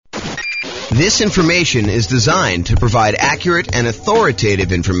This information is designed to provide accurate and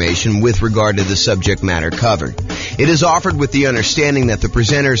authoritative information with regard to the subject matter covered. It is offered with the understanding that the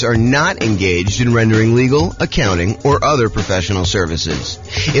presenters are not engaged in rendering legal, accounting, or other professional services.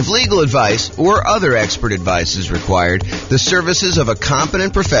 If legal advice or other expert advice is required, the services of a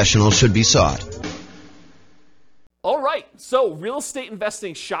competent professional should be sought. All right, so real estate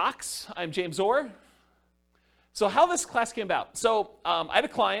investing shocks. I'm James Orr. So how this class came about. So I had a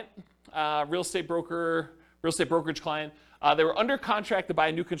client, real estate brokerage client. They were under contract to buy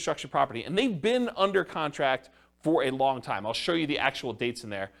a new construction property, and they've been under contract for a long time. I'll show you the actual dates in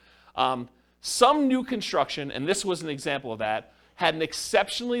there. Some new construction, and this was an example of that, had an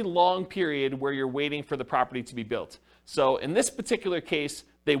exceptionally long period where you're waiting for the property to be built. So in this particular case,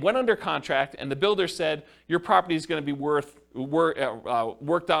 they went under contract, and the builder said, your property is going to be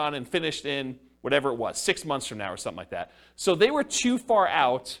worked on and finished in whatever it was, 6 months from now or something like that. So they were too far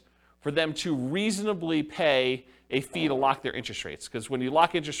out for them to reasonably pay a fee to lock their interest rates. Because when you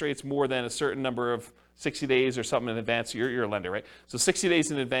lock interest rates more than a certain number of 60 days or something in advance, you're a lender, right? So 60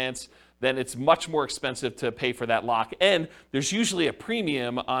 days in advance, then it's much more expensive to pay for that lock. And there's usually a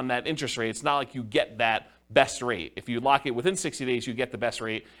premium on that interest rate. It's not like you get that best rate. If you lock it within 60 days, you get the best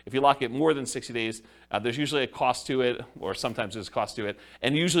rate. If you lock it more than 60 days, there's usually a cost to it, or sometimes there's a cost to it,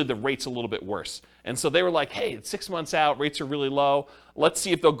 and usually the rate's a little bit worse. And so they were like, hey, it's 6 months out, rates are really low. Let's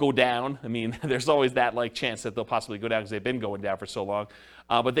see if they'll go down. I mean, there's always that chance that they'll possibly go down because they've been going down for so long.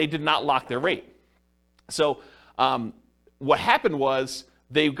 But they did not lock their rate. So what happened was,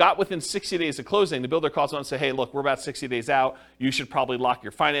 they got within 60 days of closing. The builder calls on and says, hey, look, we're about 60 days out. You should probably lock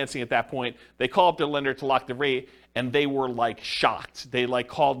your financing at that point. They call up their lender to lock the rate, and they were shocked. They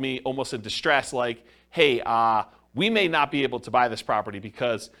called me almost in distress, hey, we may not be able to buy this property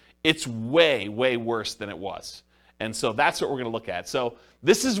because it's way, way worse than it was. And so that's what we're going to look at. So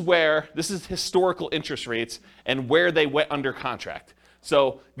this is historical interest rates and where they went under contract.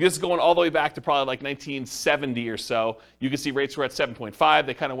 So this is going all the way back to probably 1970 or so. You can see rates were at 7.5.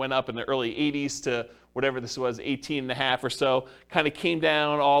 They kind of went up in the early 80s to whatever this was, 18.5 or so. Kind of came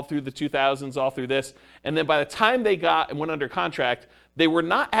down all through the 2000s, all through this. And then by the time they got and went under contract, they were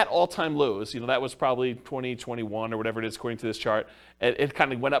not at all-time lows. That was probably 2021 or whatever it is according to this chart. It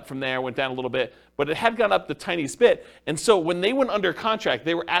kind of went up from there, went down a little bit, but it had gone up the tiniest bit. And so when they went under contract,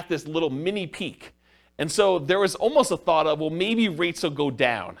 they were at this little mini peak. And so there was almost a thought of, well, maybe rates will go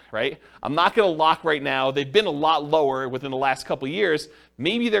down, right? I'm not going to lock right now. They've been a lot lower within the last couple of years.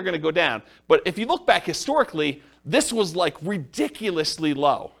 Maybe they're going to go down. But if you look back historically, this was ridiculously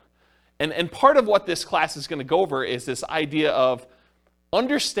low. And part of what this class is going to go over is this idea of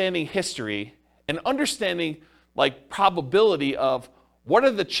understanding history and understanding probability of what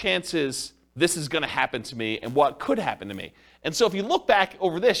are the chances this is going to happen to me and what could happen to me. And so if you look back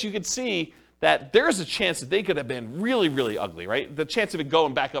over this, you can see that there's a chance that they could have been really, really ugly, right? The chance of it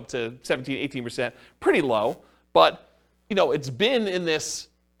going back up to 17, 18%, pretty low. But, it's been in this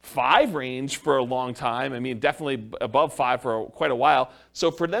 5 range for a long time. I mean, definitely above 5 for quite a while. So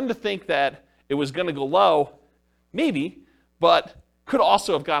for them to think that it was going to go low, maybe, but could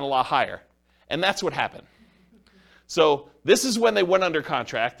also have gone a lot higher. And that's what happened. So this is when they went under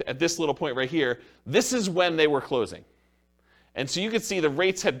contract at this little point right here. This is when they were closing. And so you can see the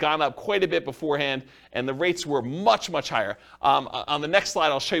rates had gone up quite a bit beforehand, and the rates were much, much higher. On the next slide,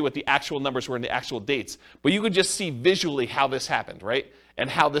 I'll show you what the actual numbers were and the actual dates. But you could just see visually how this happened, right? And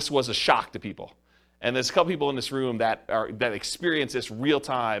how this was a shock to people. And there's a couple people in this room that experienced this real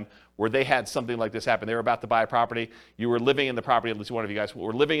time where they had something like this happen. They were about to buy a property. You were living in the property, at least one of you guys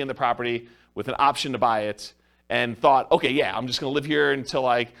were living in the property with an option to buy it. And thought, okay, yeah, I'm just going to live here until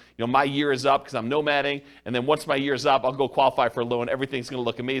my year is up because I'm nomading. And then once my year is up, I'll go qualify for a loan. Everything's going to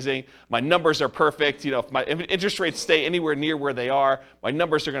look amazing. My numbers are perfect. If my interest rates stay anywhere near where they are, my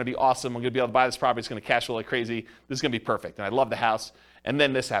numbers are going to be awesome. I'm going to be able to buy this property. It's going to cash flow like crazy. This is going to be perfect. And I love the house. And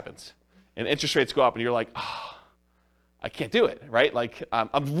then this happens. And interest rates go up and you're like, oh, I can't do it, right?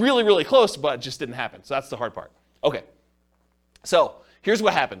 I'm really, really close, but it just didn't happen. So that's the hard part. Okay. So here's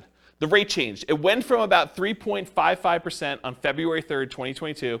what happened. The rate changed. It went from about 3.55% on February 3rd,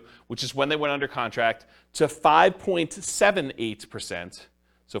 2022, which is when they went under contract, to 5.78%.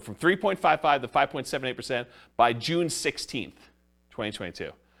 So from 3.55 to 5.78% by June 16th,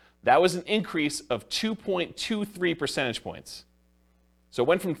 2022. That was an increase of 2.23 percentage points. So it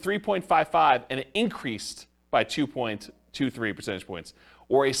went from 3.55 and it increased by 2.23 percentage points,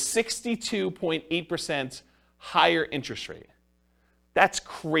 or a 62.8% higher interest rate. That's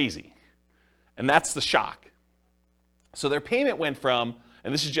crazy. And that's the shock. So their payment went from,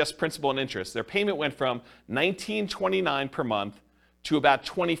 and this is just principal and interest, their payment went from $19.29 per month to about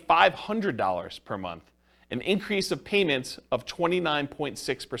 $2,500 per month, an increase of payments of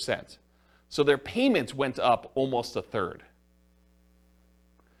 29.6%. So their payments went up almost a third.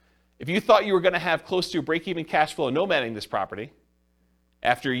 If you thought you were going to have close to a break-even cash flow nomading this property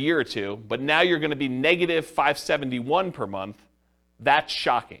after a year or two, but now you're going to be negative $571 per month, that's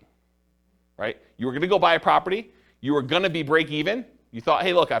shocking, right? You were going to go buy a property, you were going to be break-even. You thought,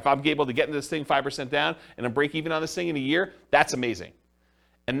 hey, look, if I'm able to get into this thing 5% down and I'm break even on this thing in a year, that's amazing.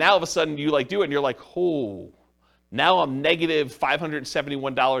 And now all of a sudden you do it and you're like, oh, now I'm negative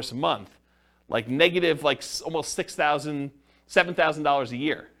 $571 a month, negative almost $6,000, $7,000 a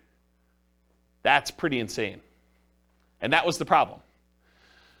year. That's pretty insane. And that was the problem.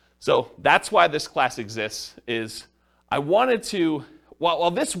 So that's why this class exists, is I wanted to, while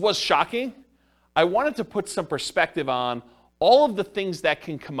this was shocking, I wanted to put some perspective on all of the things that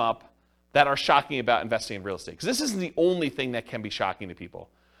can come up that are shocking about investing in real estate. Because this isn't the only thing that can be shocking to people.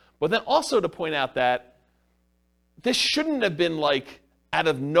 But then also to point out that this shouldn't have been out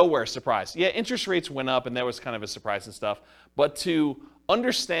of nowhere surprise. Yeah, interest rates went up and that was kind of a surprise and stuff. But to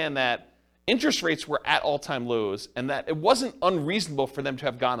understand that interest rates were at all-time lows and that it wasn't unreasonable for them to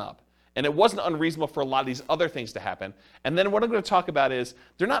have gone up. And it wasn't unreasonable for a lot of these other things to happen. And then what I'm going to talk about is,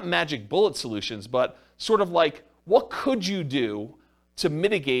 they're not magic bullet solutions, but sort of what could you do to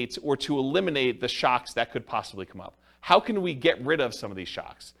mitigate or to eliminate the shocks that could possibly come up? How can we get rid of some of these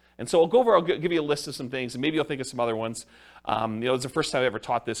shocks? And so I'll give you a list of some things, and maybe you'll think of some other ones. It's the first time I ever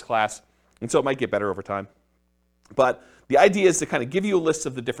taught this class, and so it might get better over time. But the idea is to kind of give you a list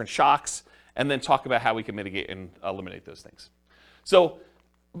of the different shocks and then talk about how we can mitigate and eliminate those things. So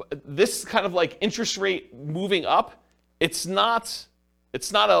this kind of interest rate moving up, it's not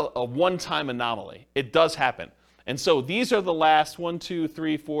a one-time anomaly. It does happen. And so these are the last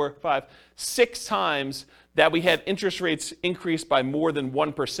 6 times that we had interest rates increase by more than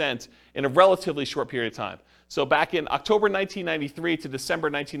 1% in a relatively short period of time. So back in October 1993 to December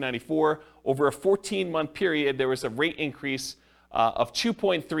 1994, over a 14-month period, there was a rate increase of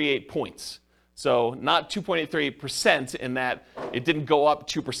 2.38 points. So not 2.83% in that it didn't go up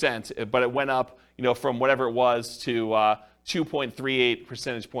 2%, but it went up, from whatever it was to 2.38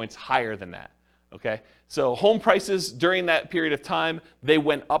 percentage points higher than that. Okay, so home prices during that period of time, they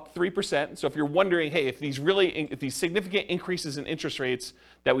went up 3%. So if you're wondering, hey, if these significant increases in interest rates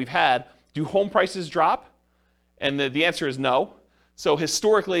that we've had, do home prices drop? And the answer is no. So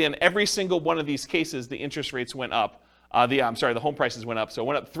historically, in every single one of these cases, the interest rates went up. The home prices went up. So it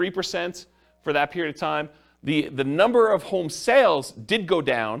went up 3% for that period of time. The number of home sales did go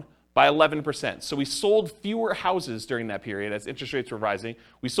down by 11%. So we sold fewer houses during that period as interest rates were rising.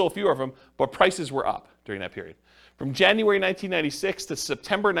 We sold fewer of them, but prices were up during that period. From January 1996 to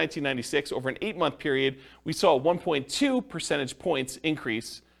September 1996, over an 8-month period, we saw a 1.2 percentage points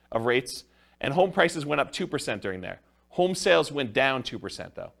increase of rates, and home prices went up 2% during there. Home sales went down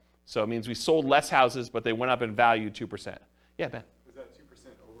 2%, though. So it means we sold less houses, but they went up in value 2%. Yeah, Ben? Was that 2%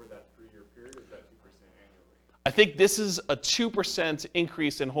 over that 3-year period, or is that 2% annually? I think this is a 2%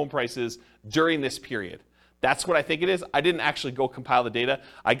 increase in home prices during this period. That's what I think it is. I didn't actually go compile the data.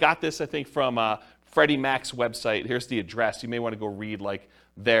 I got this, I think, from Freddie Mac's website. Here's the address. You may want to go read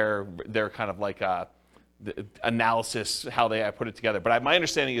their kind of the analysis, how they put it together. But my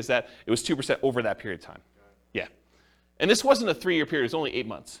understanding is that it was 2% over that period of time. Yeah. And this wasn't a 3-year period. It was only 8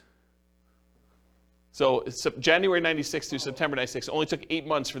 months. So January 96 to September 96, it only took 8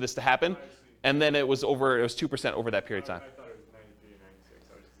 months for this to happen. And then it was 2% over that period of time. I thought it was 93 and 96.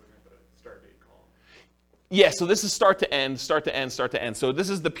 I was just looking at the start date column. Yeah, so this is start to end, start to end, start to end. So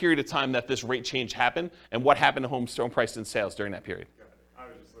this is the period of time that this rate change happened and what happened to home prices and sales during that period. Got it. I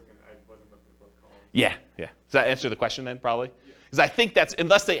was just looking, I wasn't looking at both columns. Yeah. Does that answer the question then, probably? Because I think that's,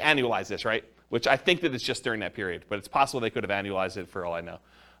 unless they annualize this, right? Which I think that it's just during that period, but it's possible they could have annualized it for all I know.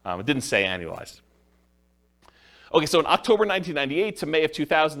 It didn't say annualized. Okay, so in October 1998 to May of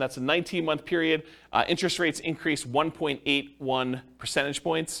 2000, that's a 19-month period. Interest rates increased 1.81 percentage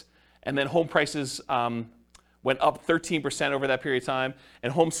points, and then home prices went up 13% over that period of time,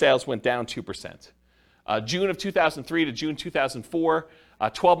 and home sales went down 2%. June of 2003 to June 2004,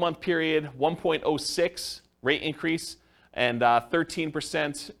 12-month period, 1.06 rate increase, and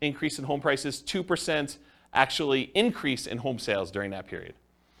 13% increase in home prices, 2% actually increase in home sales during that period.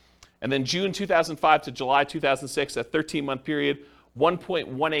 And then June 2005 to July 2006, a 13-month period,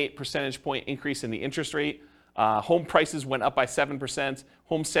 1.18 percentage point increase in the interest rate. Home prices went up by 7%.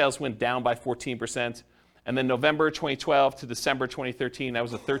 Home sales went down by 14%. And then November 2012 to December 2013, that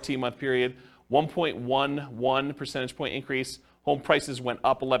was a 13-month period, 1.11 percentage point increase. Home prices went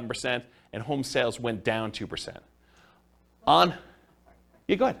up 11%, and home sales went down 2%.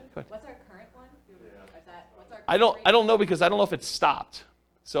 Yeah, go ahead. What's our current one? What's our I don't know because I don't know if it's stopped.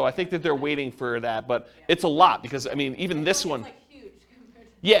 So I think that they're waiting for that, but it's a lot because I mean even this one. It's like huge compared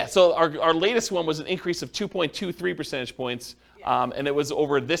to Yeah, so our latest one was an increase of 2.23 percentage points, and it was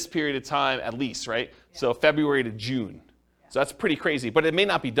over this period of time at least, right? So February to June. So that's pretty crazy, but it may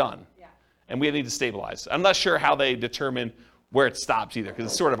not be done. Yeah. And we need to stabilize. I'm not sure how they determine where it stops either, because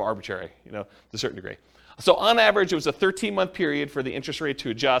it's sort of arbitrary, to a certain degree. So on average, it was a 13-month period for the interest rate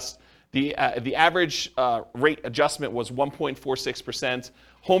to adjust. The average rate adjustment was 1.46%.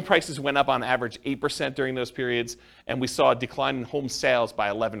 Home prices went up on average 8% during those periods, and we saw a decline in home sales by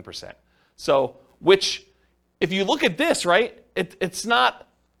 11%. So, which, if you look at this, right, it's not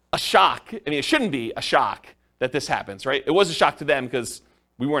a shock. I mean, it shouldn't be a shock that this happens, right? It was a shock to them because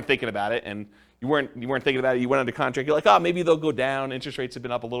we weren't thinking about it, and you weren't thinking about it. You went under contract. You're like, oh, maybe they'll go down. Interest rates have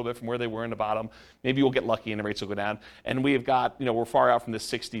been up a little bit from where they were in the bottom. Maybe we'll get lucky and the rates will go down. And we've got, we're far out from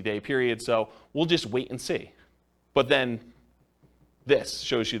this 60-day period, so we'll just wait and see. But then this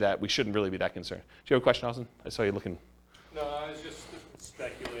shows you that we shouldn't really be that concerned. Do you have a question, Austin? I saw you looking. No, I was just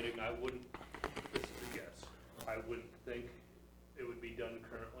speculating. This is a guess. I wouldn't think it would be done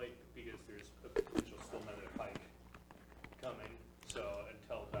currently because there's a potential still another hike coming. So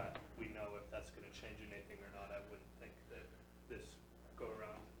until that, we know if that's going to change anything or not. I wouldn't think that this go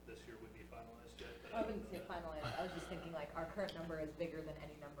around this year would be finalized yet. I wouldn't say finalized. I was just thinking like our current number is bigger than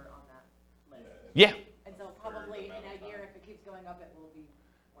any number on that list. Yeah. And so probably in a year, if it keeps going up, it will be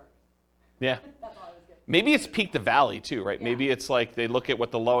worse. Yeah. That's all I was getting. Maybe it's peak to valley too, right? Yeah. Maybe it's like they look at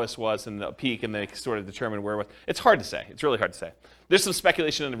what the lowest was and the peak and they sort of determine where it was. It's hard to say. It's really hard to say. There's some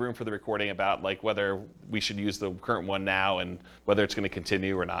speculation in the room for the recording about like whether we should use the current one now and whether it's going to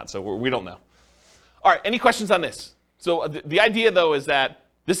continue or not. So we don't know. All right, any questions on this? So the idea though is that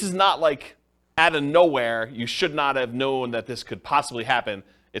this is not like out of nowhere. You should not have known that this could possibly happen.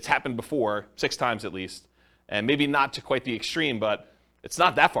 It's happened before, 6 times at least, and maybe not to quite the extreme, but it's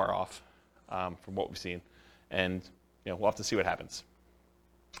not that far off from what we've seen. And we'll have to see what happens.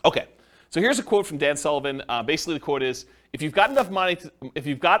 Okay, so here's a quote from Dan Sullivan. Basically, the quote is: if you've got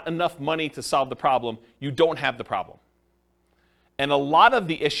enough money to solve the problem, you don't have the problem. And a lot of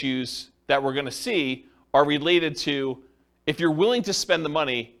the issues that we're going to see are related to if you're willing to spend the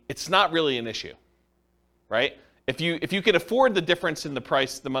money, it's not really an issue, right? If you can afford the difference in the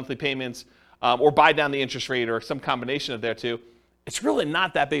price, the monthly payments, or buy down the interest rate, or some combination of their two, it's really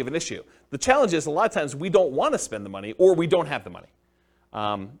not that big of an issue. The challenge is a lot of times we don't want to spend the money, or we don't have the money.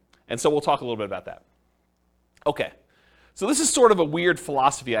 And so we'll talk a little bit about that. Okay, so this is sort of a weird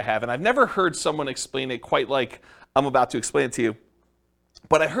philosophy I have, and I've never heard someone explain it quite like I'm about to explain it to you.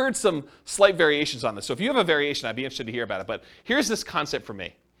 But I heard some slight variations on this. So if you have a variation, I'd be interested to hear about it. But here's this concept for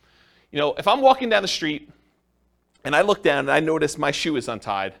me. If I'm walking down the street and I look down and I notice my shoe is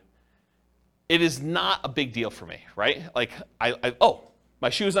untied, it is not a big deal for me, right? Like, my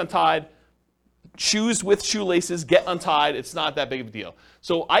shoe is untied. Shoes with shoelaces get untied. It's not that big of a deal.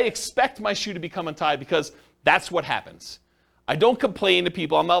 So I expect my shoe to become untied because that's what happens. I don't complain to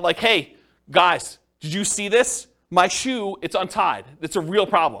people. I'm not like, hey, guys, did you see this? My shoe, it's untied. It's a real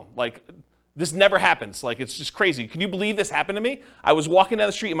problem. Like, this never happens. Like, it's just crazy. Can you believe this happened to me? I was walking down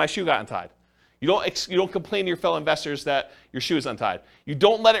the street and my shoe got untied. You don't complain to your fellow investors that your shoe is untied. You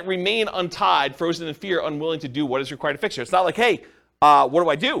don't let it remain untied, frozen in fear, unwilling to do what is required to fix it. It's not like, hey, what do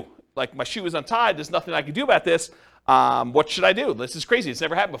I do? Like, my shoe is untied. There's nothing I can do about this. What should I do? This is crazy. It's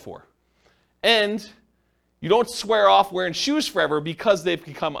never happened before. And you don't swear off wearing shoes forever because they've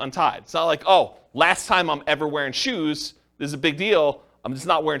become untied. It's not like, oh, last time I'm ever wearing shoes, this is a big deal. I'm just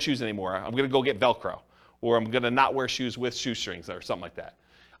not wearing shoes anymore. I'm going to go get Velcro. Or I'm going to not wear shoes with shoestrings or something like that.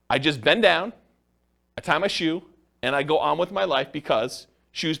 I just bend down, I tie my shoe, and I go on with my life because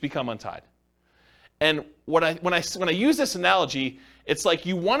shoes become untied. And when I use this analogy, it's like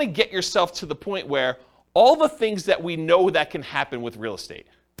you want to get yourself to the point where all the things that we know that can happen with real estate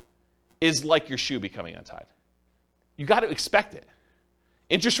is like your shoe becoming untied. You got to expect it.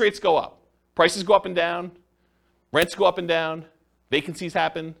 Interest rates go up. Prices go up and down. Rents go up and down. Vacancies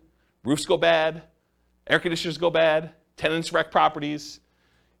happen. Roofs go bad. Air conditioners go bad. Tenants wreck properties.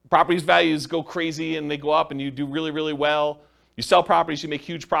 Properties values go crazy and they go up and you do really, really well. You sell properties, you make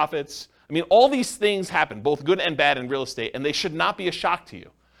huge profits. I mean, all these things happen, both good and bad in real estate, and they should not be a shock to you.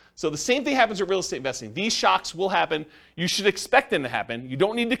 So the same thing happens with real estate investing. These shocks will happen. You should expect them to happen. You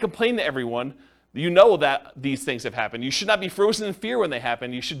don't need to complain to everyone. You know that these things have happened. You should not be frozen in fear when they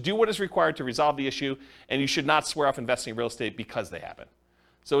happen. You should do what is required to resolve the issue, and you should not swear off investing in real estate because they happen.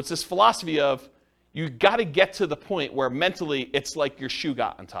 So it's this philosophy of you got to get to the point where mentally it's like your shoe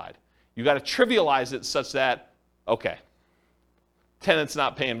got untied. You got to trivialize it such that, okay, tenant's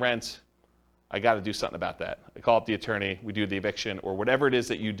not paying rent, I got to do something about that. I call up the attorney, we do the eviction, or whatever it is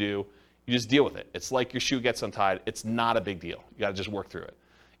that you do, you just deal with it. It's like your shoe gets untied. It's not a big deal. You got to just work through it.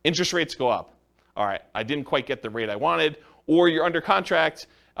 Interest rates go up. All right, I didn't quite get the rate I wanted, or you're under contract,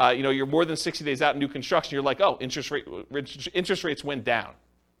 you're more than 60 days out in new construction, you're like, oh, interest rates went down.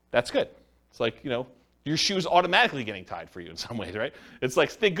 That's good. It's like, your shoe's automatically getting tied for you in some ways, right? It's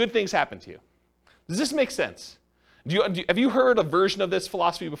like good things happen to you. Does this make sense? Have you heard a version of this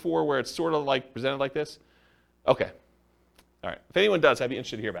philosophy before where it's sort of like presented like this? Okay. All right. If anyone does, I'd be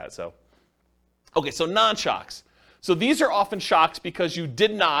interested to hear about it. So non-shocks. So these are often shocks because you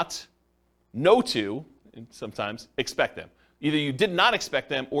did not know to, and sometimes, expect them. Either you did not expect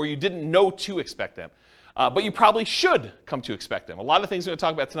them or you didn't know to expect them. But you probably should come to expect them. A lot of things we're going to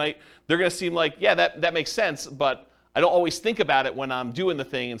talk about tonight, they're going to seem like, yeah, that makes sense, but I don't always think about it when I'm doing the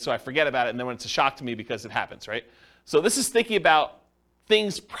thing, and so I forget about it, and then when it's a shock to me because it happens, right? So this is thinking about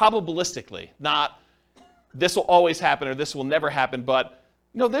things probabilistically, not this will always happen or this will never happen, but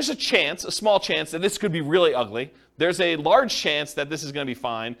there's a chance, a small chance, that this could be really ugly. There's a large chance that this is going to be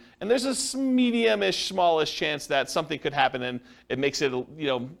fine, and there's a medium-ish, smallish chance that something could happen and it makes it,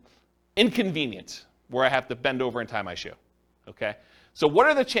 inconvenient where I have to bend over and tie my shoe, okay? So what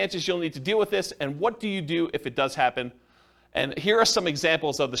are the chances you'll need to deal with this, and what do you do if it does happen? And here are some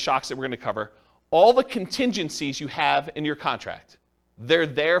examples of the shocks that we're going to cover. All the contingencies you have in your contract, they're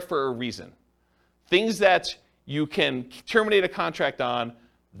there for a reason. Things that you can terminate a contract on,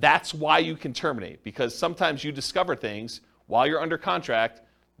 that's why you can terminate, because sometimes you discover things while you're under contract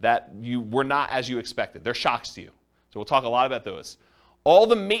that you were not as you expected. They're shocks to you. So we'll talk a lot about those. All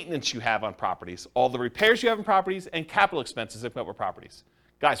the maintenance you have on properties, all the repairs you have on properties, and capital expenses that come up with properties.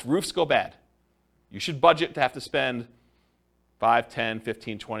 Guys, roofs go bad. You should budget to have to spend $5, $10,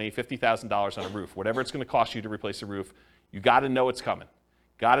 $15, $20, $50,000 on a roof. Whatever it's going to cost you to replace a roof, you got to know it's coming.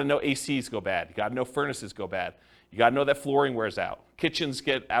 Got to know ACs go bad. You got to know furnaces go bad. You got to know that flooring wears out. Kitchens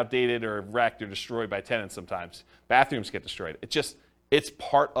get outdated or wrecked or destroyed by tenants sometimes. Bathrooms get destroyed. It's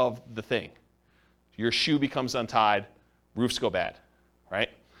part of the thing. Your shoe becomes untied. Roofs go bad, right?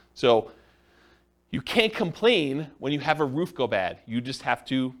 So you can't complain when you have a roof go bad. You just have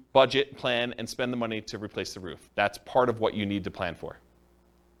to budget, plan, and spend the money to replace the roof. That's part of what you need to plan for.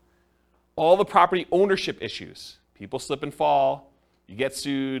 All the property ownership issues. People slip and fall. You get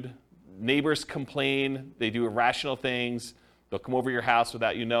sued. Neighbors complain. They do irrational things. They'll come over your house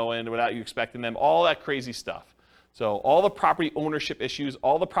without you knowing, without you expecting them. All that crazy stuff. So all the property ownership issues,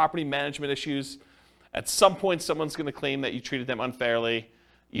 all the property management issues. At some point, someone's going to claim that you treated them unfairly.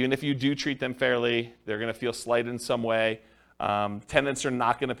 Even if you do treat them fairly, they're going to feel slighted in some way. Tenants are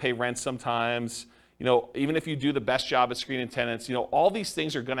not going to pay rent sometimes. Even if you do the best job at screening tenants, all these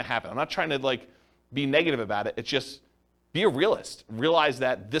things are going to happen. I'm not trying to be negative about it. It's just be a realist. Realize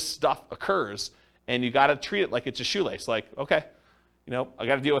that this stuff occurs, and you got to treat it like it's a shoelace. Like, okay, I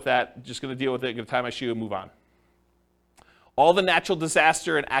got to deal with that. Just going to deal with it. Going to tie my shoe and move on. All the natural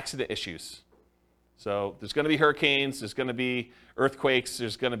disaster and accident issues. So there's going to be hurricanes, there's going to be earthquakes,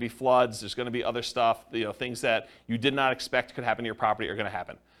 there's going to be floods, there's going to be other stuff, things that you did not expect could happen to your property are going to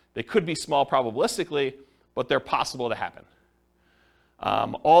happen. They could be small probabilistically, but they're possible to happen.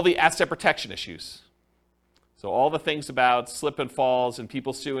 All the asset protection issues. So all the things about slip and falls and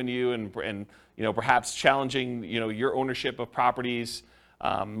people suing you and perhaps challenging your ownership of properties,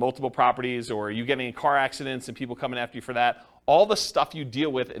 multiple properties, or you getting in car accidents and people coming after you for that. All the stuff you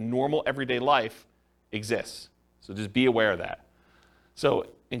deal with in normal everyday life exists. So just be aware of that. So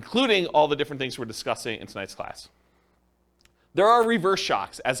including all the different things we're discussing in tonight's class. There are reverse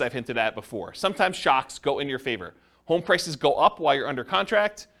shocks, as I've hinted at before. Sometimes shocks go in your favor. Home prices go up while you're under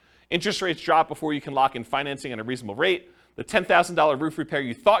contract. Interest rates drop before you can lock in financing at a reasonable rate. The $10,000 roof repair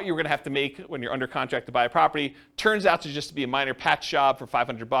you thought you were going to have to make when you're under contract to buy a property turns out to just be a minor patch job for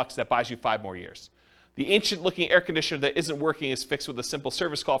 $500 that buys you 5 more years. The ancient-looking air conditioner that isn't working is fixed with a simple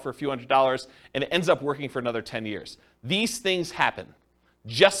service call for a few $100s, and it ends up working for another 10 years. These things happen.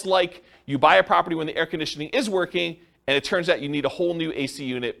 Just like you buy a property when the air conditioning is working, and it turns out you need a whole new AC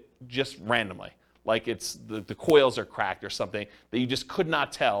unit just randomly. Like it's the coils are cracked or something that you just could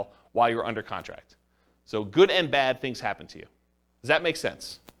not tell while you were under contract. So good and bad things happen to you. Does that make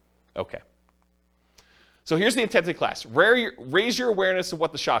sense? Okay. So here's the intent of the class. Raise your awareness of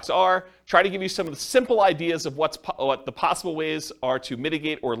what the shocks are. Try to give you some of the simple ideas of what the possible ways are to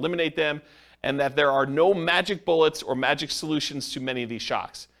mitigate or eliminate them, and that there are no magic bullets or magic solutions to many of these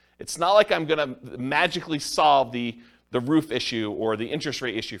shocks. It's not like I'm going to magically solve the roof issue or the interest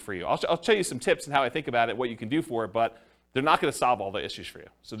rate issue for you. I'll tell you some tips and how I think about it, what you can do for it, but they're not going to solve all the issues for you.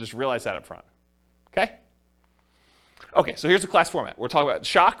 So just realize that up front. Okay? Okay, so here's the class format. We're talking about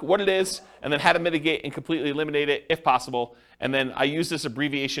shock, what it is, and then how to mitigate and completely eliminate it if possible. And then I use this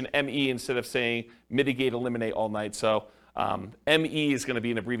abbreviation ME instead of saying mitigate, eliminate all night. So ME is going to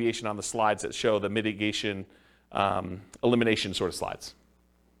be an abbreviation on the slides that show the mitigation, elimination sort of slides.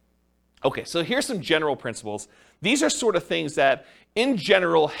 Okay, so here's some general principles. These are sort of things that, in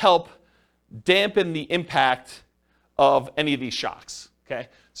general, help dampen the impact of any of these shocks. Okay,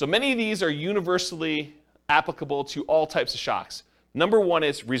 so many of these are universally applicable to all types of shocks. Number one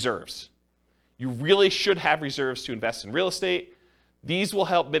is reserves. You really should have reserves to invest in real estate. These will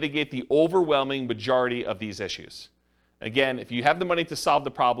help mitigate the overwhelming majority of these issues. Again, if you have the money to solve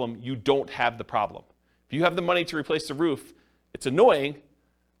the problem, you don't have the problem. If you have the money to replace the roof, it's annoying,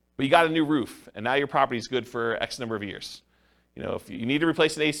 but you got a new roof, and now your property is good for X number of years. You know, if you need to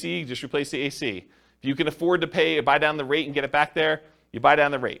replace an AC, just replace the AC. If you can afford to buy down the rate and get it back there, you buy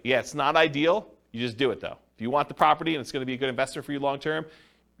down the rate. Yeah, it's not ideal. You just do it, though. If you want the property and it's going to be a good investment for you long term,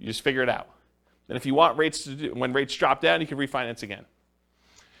 you just figure it out. And if you want rates when rates drop down, you can refinance again.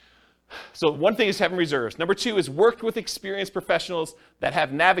 So one thing is having reserves. Number two is worked with experienced professionals that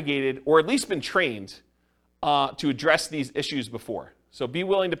have navigated or at least been trained to address these issues before. So be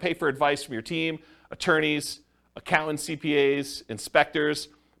willing to pay for advice from your team, attorneys, accountants, CPAs, inspectors,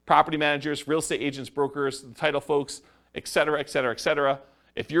 property managers, real estate agents, brokers, title folks, et cetera, et cetera, et cetera.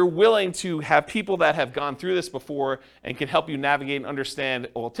 If you're willing to have people that have gone through this before and can help you navigate and understand,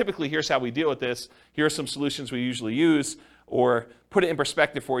 well, typically here's how we deal with this, here are some solutions we usually use, or put it in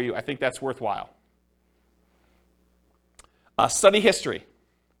perspective for you, I think that's worthwhile. Study history.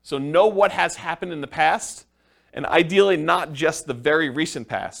 So know what has happened in the past, and ideally not just the very recent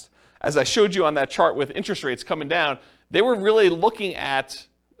past. As I showed you on that chart with interest rates coming down, they were really looking at,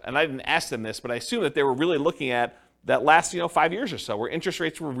 and I didn't ask them this, but I assume that they were really looking at that last 5 years or so where interest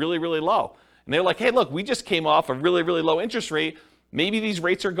rates were really, really low. And they're like, hey, look, we just came off a really, really low interest rate. Maybe these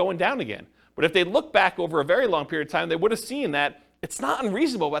rates are going down again. But if they look back over a very long period of time, they would have seen that it's not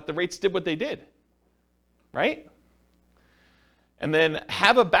unreasonable that the rates did what they did, right? And then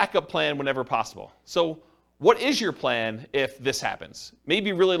have a backup plan whenever possible. So what is your plan if this happens?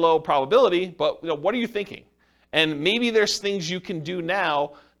 Maybe really low probability, but what are you thinking? And maybe there's things you can do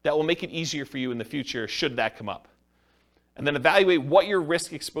now that will make it easier for you in the future should that come up. And then evaluate what your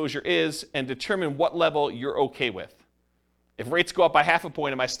risk exposure is and determine what level you're okay with. If rates go up by 0.5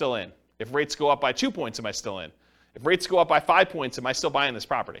 point, am I still in? If rates go up by 2 points, am I still in? If rates go up by 5 points, am I still buying this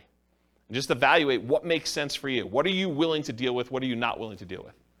property? And just evaluate what makes sense for you. What are you willing to deal with? What are you not willing to deal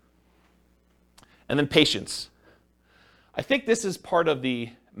with? And then patience. I think this is part of the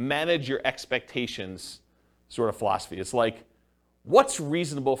manage your expectations sort of philosophy. It's like, what's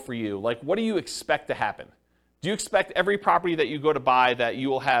reasonable for you? Like, what do you expect to happen? Do you expect every property that you go to buy that you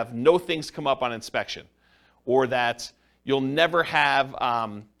will have no things come up on inspection? Or that you'll never have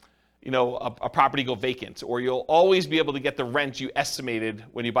a property go vacant? Or you'll always be able to get the rent you estimated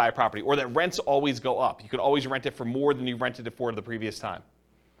when you buy a property? Or that rents always go up? You can always rent it for more than you rented it for the previous time.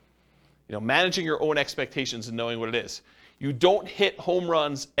 Managing your own expectations and knowing what it is. You don't hit home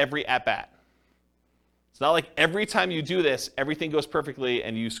runs every at-bat. It's not like every time you do this, everything goes perfectly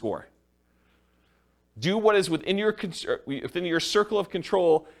and you score. Do what is within your circle of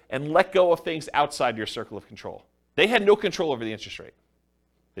control and let go of things outside your circle of control. They had no control over the interest rate.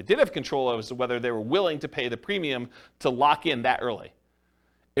 They did have control over whether they were willing to pay the premium to lock in that early.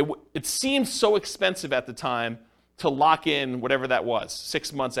 It seemed so expensive at the time to lock in whatever that was,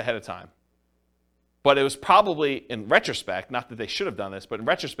 6 months ahead of time. But it was probably, in retrospect, not that they should have done this, but in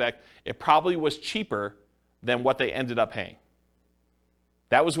retrospect, it probably was cheaper than what they ended up paying.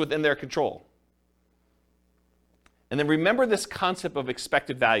 That was within their control. And then remember this concept of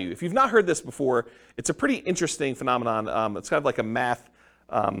expected value. If you've not heard this before, it's a pretty interesting phenomenon. It's kind of like a math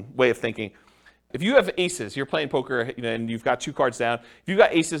way of thinking. If you have aces, you're playing poker, and you've got 2 cards down. If you've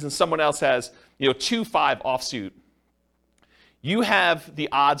got aces and someone else has 2-5 offsuit, you have the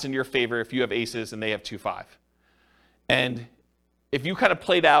odds in your favor if you have aces and they have 2-5. And if you kind of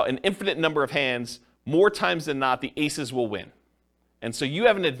played out an infinite number of hands, more times than not, the aces will win. And so you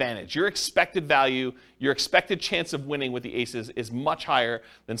have an advantage. Your expected value, your expected chance of winning with the aces is much higher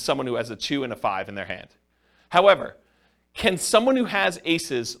than someone who has a 2 and a 5 in their hand. However, can someone who has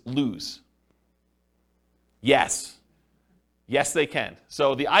aces lose? Yes. Yes, they can.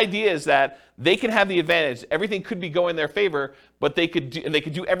 So the idea is that they can have the advantage. Everything could be going in their favor, but they could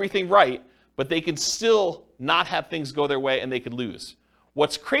do everything right, but they can still not have things go their way and they could lose.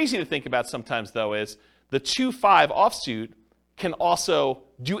 What's crazy to think about sometimes, though, is the 2-5 offsuit can also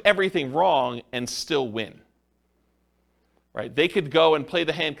do everything wrong and still win. Right? They could go and play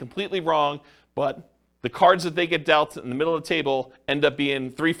the hand completely wrong, but the cards that they get dealt in the middle of the table end up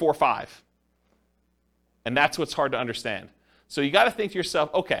being 3, 4, 5. And that's what's hard to understand. So you got to think to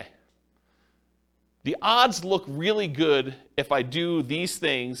yourself, okay, the odds look really good if I do these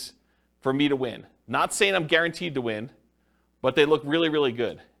things for me to win. Not saying I'm guaranteed to win, but they look really, really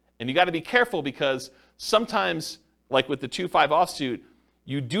good. And you got to be careful because sometimes, like with the 2-5 offsuit,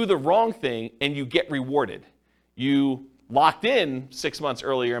 you do the wrong thing and you get rewarded. You locked in 6 months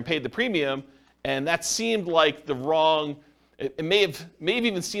earlier and paid the premium, and that seemed like the wrong, it may have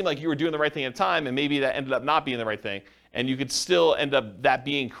even seemed like you were doing the right thing at the time, and maybe that ended up not being the right thing. And you could still end up that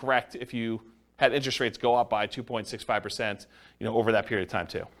being correct if you had interest rates go up by 2.65%, over that period of time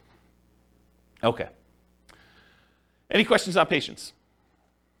too. Okay. Any questions on patience?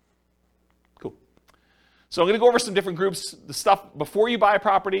 Cool. So I'm going to go over some different groups, the stuff before you buy a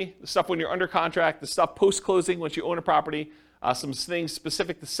property, the stuff when you're under contract, the stuff post-closing once you own a property, some things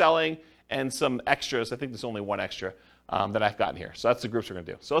specific to selling, and some extras. I think there's only one extra that I've gotten here. So that's the groups we're going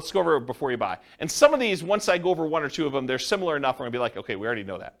to do. So let's go over before you buy. And some of these, once I go over one or two of them, they're similar enough, we're going to be like, okay, we already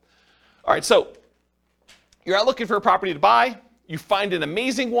know that. All right, so you're out looking for a property to buy. You find an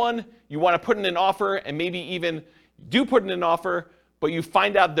amazing one. You want to put in an offer, and maybe even do put in an offer, but you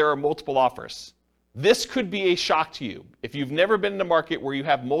find out there are multiple offers. This could be a shock to you. If you've never been in a market where you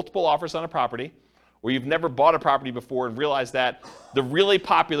have multiple offers on a property, or you've never bought a property before and realized that the really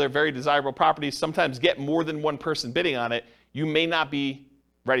popular, very desirable properties sometimes get more than one person bidding on it, you may not be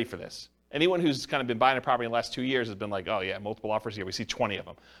ready for this. Anyone who's kind of been buying a property in the last 2 years has been like, oh yeah, multiple offers here, we see 20 of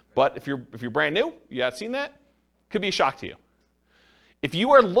them. But if you're brand new, you haven't seen that, could be a shock to you. If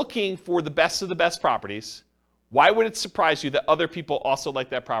you are looking for the best of the best properties, why would it surprise you that other people also like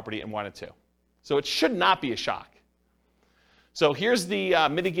that property and want it too? So it should not be a shock. So here's the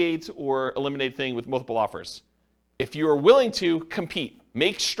mitigate or eliminate thing with multiple offers. If you are willing to compete,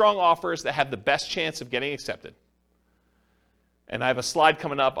 make strong offers that have the best chance of getting accepted. And I have a slide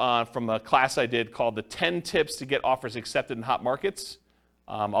coming up from a class I did called the 10 tips to get offers accepted in hot markets.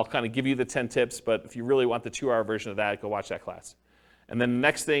 I'll kind of give you the 10 tips, but if you really want the 2-hour version of that, go watch that class. And then the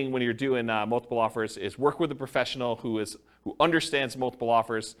next thing when you're doing multiple offers is work with a professional who understands multiple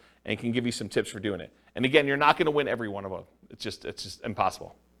offers and can give you some tips for doing it. And again, you're not going to win every one of them. It's just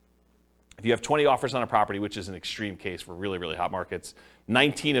impossible. If you have 20 offers on a property, which is an extreme case for really, really hot markets,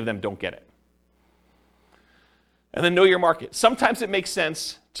 19 of them don't get it. And then know your market. Sometimes it makes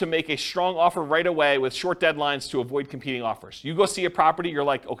sense to make a strong offer right away with short deadlines to avoid competing offers. You go see a property, you're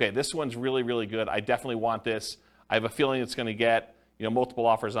like, okay, this one's really, really good. I definitely want this. I have a feeling it's going to get multiple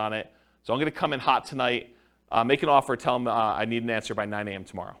offers on it. So I'm going to come in hot tonight, make an offer, tell them I need an answer by 9 a.m.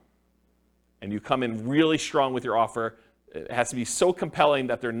 tomorrow. And you come in really strong with your offer. It has to be so compelling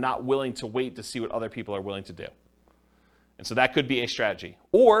that they're not willing to wait to see what other people are willing to do. And so that could be a strategy.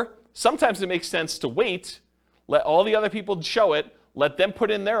 Or sometimes it makes sense to wait, let all the other people show it, let them put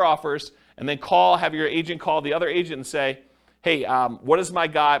in their offers, and then have your agent call the other agent and say, hey, what does my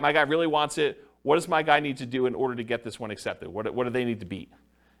guy really wants it, what does my guy need to do in order to get this one accepted? What do they need to beat?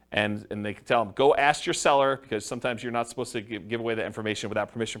 And they can tell them, go ask your seller, because sometimes you're not supposed to give away that information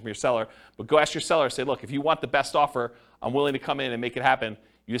without permission from your seller, but go ask your seller, say, look, if you want the best offer, I'm willing to come in and make it happen.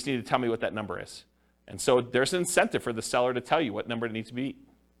 You just need to tell me what that number is. And so there's an incentive for the seller to tell you what number it needs to be.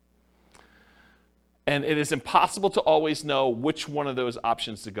 And it is impossible to always know which one of those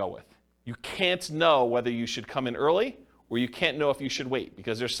options to go with. You can't know whether you should come in early or you can't know if you should wait,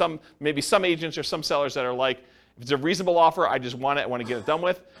 because there's maybe some agents or some sellers that are like, if it's a reasonable offer, I just want it, I want to get it done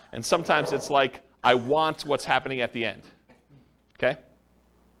with. And sometimes it's like, I want what's happening at the end. Okay?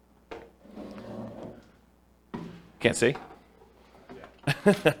 Can't see?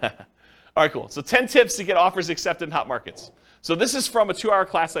 All right, cool. So 10 tips to get offers accepted in hot markets. So this is from a 2-hour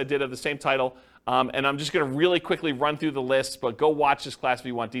class I did of the same title. And I'm just going to really quickly run through the list, but go watch this class if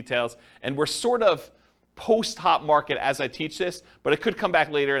you want details. And we're sort of post-hot market as I teach this, but it could come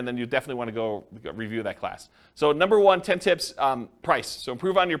back later, and then you definitely want to go review that class. So number 1, 10 tips, price. So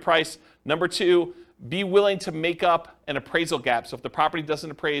improve on your price. Number 2, be willing to make up an appraisal gap. So if the property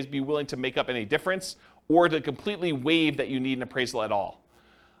doesn't appraise, be willing to make up any difference or to completely waive that you need an appraisal at all.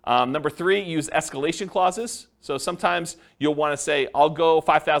 Number 3, use escalation clauses. So sometimes you'll want to say, I'll go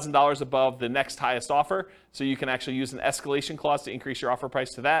 $5,000 above the next highest offer. So you can actually use an escalation clause to increase your offer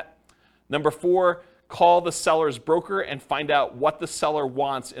price to that. Number 4, call the seller's broker and find out what the seller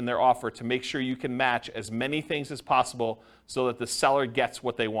wants in their offer to make sure you can match as many things as possible so that the seller gets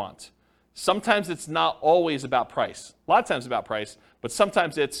what they want. Sometimes it's not always about price. A lot of times it's about price, but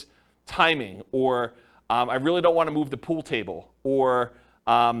sometimes it's timing, or I really don't want to move the pool table, or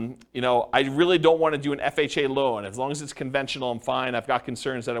I really don't want to do an FHA loan. As long as it's conventional, I'm fine. I've got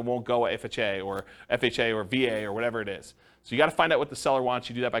concerns that it won't go FHA or VA or whatever it is. So you got to find out what the seller wants.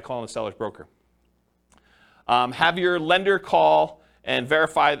 You do that by calling the seller's broker. Have your lender call and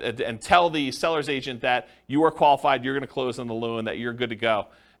verify and tell the seller's agent that you are qualified, you're going to close on the loan, that you're good to go.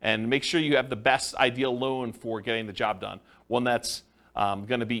 And make sure you have the best ideal loan for getting the job done. One that's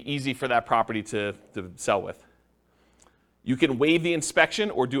going to be easy for that property to sell with. You can waive the inspection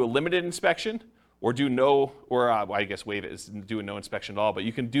or do a limited inspection or do no, or I guess waive it is doing no inspection at all, but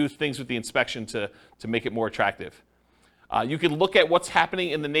you can do things with the inspection to make it more attractive. You can look at what's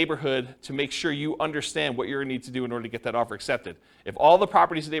happening in the neighborhood to make sure you understand what you're going to need to do in order to get that offer accepted. If all the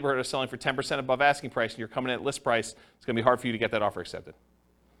properties in the neighborhood are selling for 10% above asking price and you're coming in at list price, it's going to be hard for you to get that offer accepted.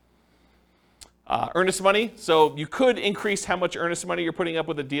 Earnest money, so you could increase how much earnest money you're putting up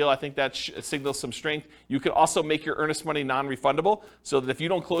with a deal. I think that signals some strength. You could also make your earnest money non-refundable so that if you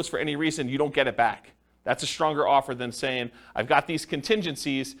don't close for any reason, you don't get it back. That's a stronger offer than saying, I've got these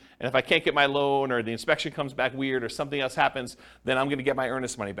contingencies, and if I can't get my loan or the inspection comes back weird or something else happens, then I'm going to get my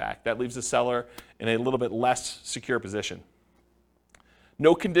earnest money back. That leaves the seller in a little bit less secure position.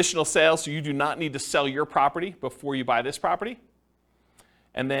 No conditional sale, so you do not need to sell your property before you buy this property.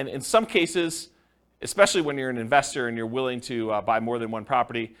 And then in some cases, especially when you're an investor and you're willing to buy more than one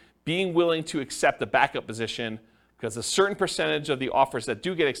property, being willing to accept a backup position, because a certain percentage of the offers that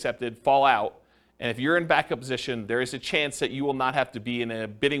do get accepted fall out. And if you're in backup position, there is a chance that you will not have to be in a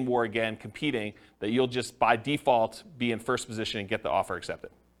bidding war again competing, that you'll just by default be in first position and get the offer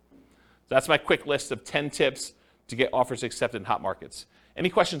accepted. So that's my quick list of 10 tips to get offers accepted in hot markets. Any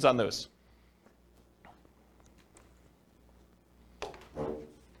questions on those?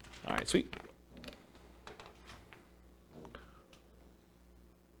 All right, sweet.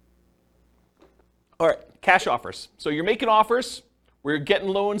 All right, cash offers. So you're making offers, where you're getting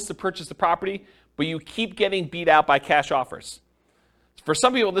loans to purchase the property, but you keep getting beat out by cash offers. For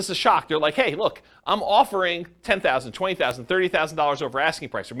some people, this is a shock. They're like, hey, look, I'm offering $10,000, $20,000, $30,000 over asking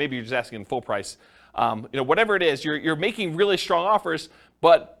price, or maybe you're just asking full price. Whatever it is, you're making really strong offers,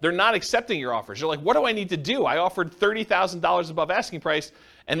 but they're not accepting your offers. You're like, what do I need to do? I offered $30,000 above asking price,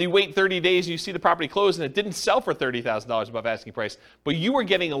 and you wait 30 days and you see the property close and it didn't sell for $30,000 above asking price, but you were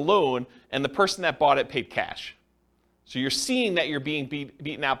getting a loan and the person that bought it paid cash. So you're seeing that you're being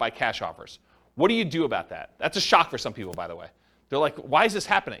beaten out by cash offers. What do you do about that? That's a shock for some people, by the way. They're like, why is this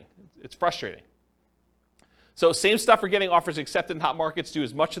happening? It's frustrating. So same stuff for getting offers accepted in hot markets. Do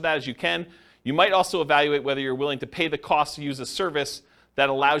as much of that as you can. You might also evaluate whether you're willing to pay the cost to use a service that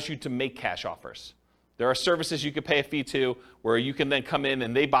allows you to make cash offers. There are services you could pay a fee to where you can then come in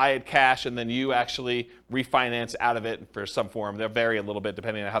and they buy it cash and then you actually refinance out of it for some form. They'll vary a little bit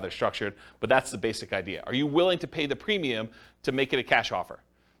depending on how they're structured, but that's the basic idea. Are you willing to pay the premium to make it a cash offer?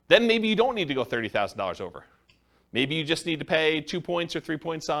 Then maybe you don't need to go $30,000 over. Maybe you just need to pay 2 points or 3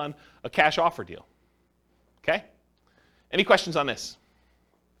 points on a cash offer deal. Okay? Any questions on this?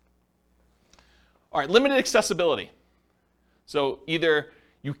 All right, limited accessibility. So either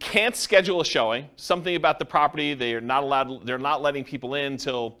you can't schedule a showing, something about the property, they're not letting people in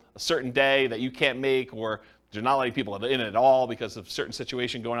until a certain day that you can't make, or they're not letting people in at all because of a certain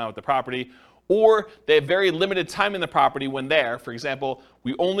situation going on with the property, or they have very limited time in the property when there. For example,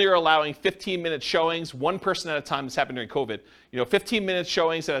 we only are allowing 15-minute showings, one person at a time. This happened during COVID. 15-minute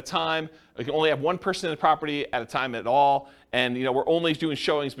showings at a time. We can only have one person in the property at a time at all. And we're only doing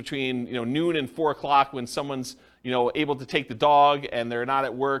showings between noon and 4 o'clock when someone's able to take the dog and they're not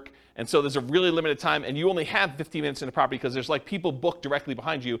at work. And so there's a really limited time, and you only have 15 minutes in the property because there's like people booked directly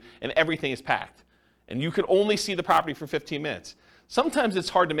behind you and everything is packed. And you can only see the property for 15 minutes. Sometimes it's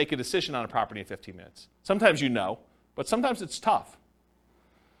hard to make a decision on a property in 15 minutes. Sometimes but sometimes it's tough.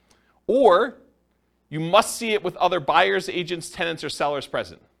 Or you must see it with other buyers, agents, tenants, or sellers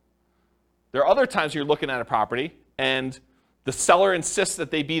present. There are other times you're looking at a property and the seller insists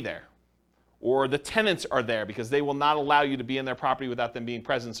that they be there. Or the tenants are there because they will not allow you to be in their property without them being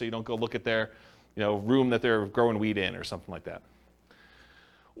present, so you don't go look at their room that they're growing weed in or something like that.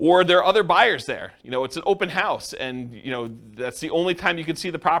 Or there are other buyers there. It's an open house, and that's the only time you can see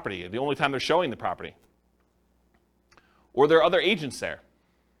the property, the only time they're showing the property. Or there are other agents there.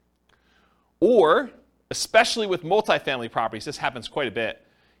 Or, especially with multifamily properties, this happens quite a bit,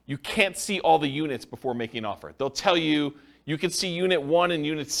 you can't see all the units before making an offer. They'll tell you, you can see unit 1 and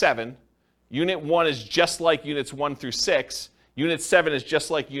unit 7. Unit 1 is just like units 1 through 6. Unit 7 is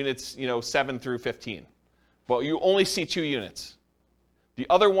just like units 7 through 15. But you only see 2 units. The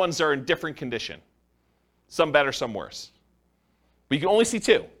other ones are in different condition. Some better, some worse. But you can only see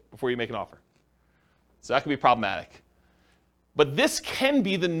 2 before you make an offer. So that can be problematic. But this can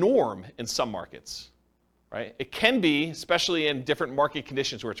be the norm in some markets, right? It can be, especially in different market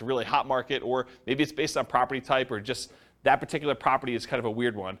conditions where it's a really hot market, or maybe it's based on property type, or just that particular property is kind of a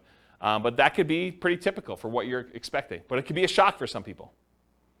weird one. But that could be pretty typical for what you're expecting. But it could be a shock for some people.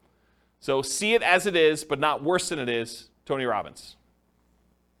 So see it as it is, but not worse than it is, Tony Robbins.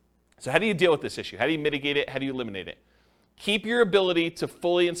 So how do you deal with this issue? How do you mitigate it? How do you eliminate it? Keep your ability to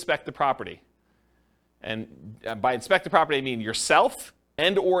fully inspect the property. And by inspect the property, I mean yourself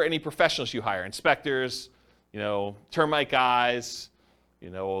and or any professionals you hire, inspectors, termite guys,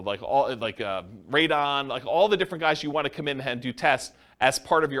 radon, like all the different guys you want to come in and do tests as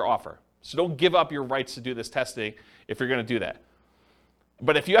part of your offer. So don't give up your rights to do this testing if you're going to do that.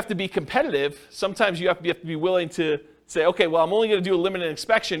 But if you have to be competitive, sometimes you have to be willing to say, okay, well, I'm only going to do a limited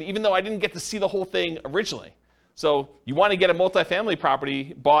inspection, even though I didn't get to see the whole thing originally. So you want to get a multifamily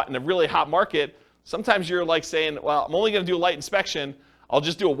property bought in a really hot market. Sometimes you're like saying, well, I'm only going to do a light inspection. I'll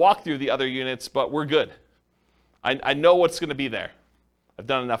just do a walkthrough of the other units, but we're good. I know what's going to be there. I've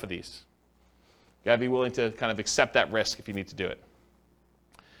done enough of these. You got to be willing to kind of accept that risk if you need to do it.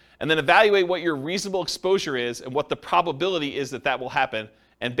 And then evaluate what your reasonable exposure is and what the probability is that will happen,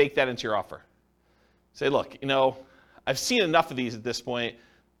 and bake that into your offer. Say, look, I've seen enough of these at this point.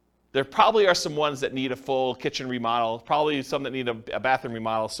 There probably are some ones that need a full kitchen remodel, probably some that need a bathroom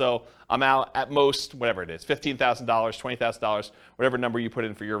remodel. So I'm out at most, whatever it is, $15,000, $20,000, whatever number you put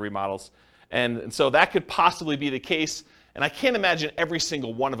in for your remodels. And so that could possibly be the case. And I can't imagine every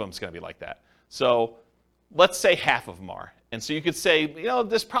single one of them is going to be like that. So let's say half of them are. And so you could say,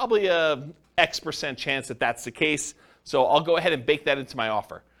 there's probably a X% chance that that's the case. So I'll go ahead and bake that into my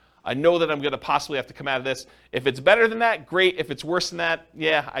offer. I know that I'm going to possibly have to come out of this. If it's better than that, great. If it's worse than that,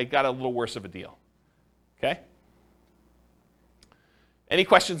 yeah, I got a little worse of a deal. Okay? Any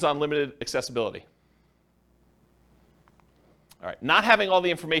questions on limited accessibility? All right, not having all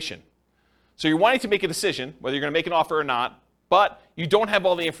the information. So you're wanting to make a decision, whether you're going to make an offer or not, but you don't have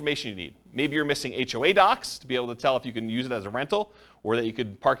all the information you need. Maybe you're missing HOA docs to be able to tell if you can use it as a rental, or that you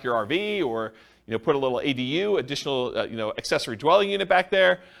could park your RV, or put a little ADU, additional accessory dwelling unit back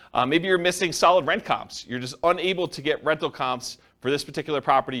there. Maybe you're missing solid rent comps. You're just unable to get rental comps for this particular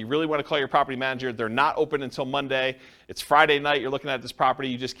property. You really want to call your property manager. They're not open until Monday. It's Friday night. You're looking at this property.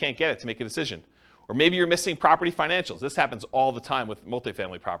 You just can't get it to make a decision. Or maybe you're missing property financials. This happens all the time with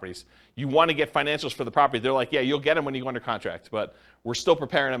multifamily properties. You want to get financials for the property. They're like, yeah, you'll get them when you go under contract, but we're still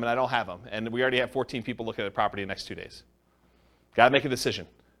preparing them and I don't have them. And we already have 14 people looking at the property in the next 2 days. Got to make a decision.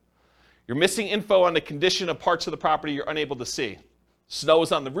 You're missing info on the condition of parts of the property you're unable to see. Snow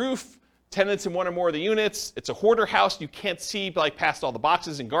is on the roof, tenants in one or more of the units. It's a hoarder house. You can't see past all the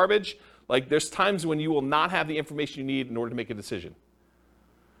boxes and garbage. There's times when you will not have the information you need in order to make a decision.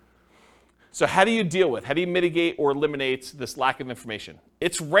 So how do you deal with, how do you mitigate or eliminate this lack of information?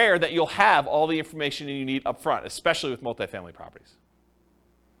 It's rare that you'll have all the information you need up front, especially with multifamily properties.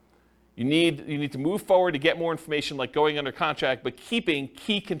 You need to move forward to get more information, like going under contract, but keeping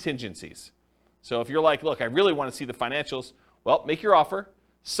key contingencies. So if you're like, look, I really want to see the financials, well, make your offer,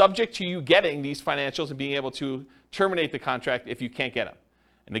 subject to you getting these financials and being able to terminate the contract if you can't get them.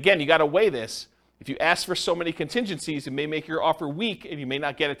 And again, you got to weigh this. If you ask for so many contingencies, it may make your offer weak and you may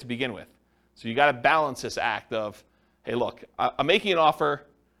not get it to begin with. So you got to balance this act of, hey, look, I'm making an offer.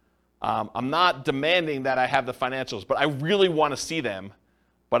 I'm not demanding that I have the financials, but I really want to see them.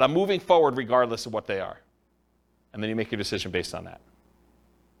 But I'm moving forward regardless of what they are. And then you make your decision based on that.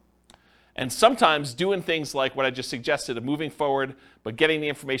 And sometimes doing things like what I just suggested of moving forward, but getting the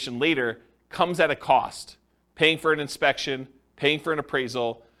information later, comes at a cost. Paying for an inspection, paying for an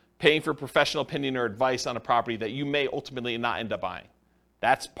appraisal, paying for professional opinion or advice on a property that you may ultimately not end up buying.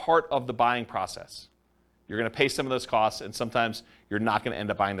 That's part of the buying process. You're going to pay some of those costs, and sometimes you're not going to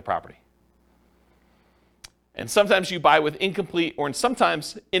end up buying the property. And sometimes you buy with incomplete or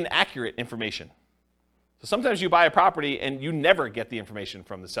sometimes inaccurate information. So sometimes you buy a property and you never get the information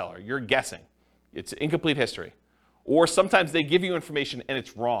from the seller. You're guessing. It's incomplete history. Or sometimes they give you information and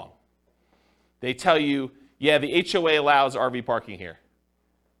it's wrong. They tell you, yeah, the HOA allows RV parking here.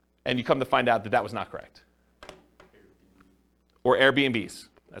 And you come to find out that that was not correct. Or Airbnbs.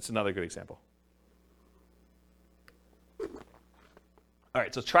 That's another good example. All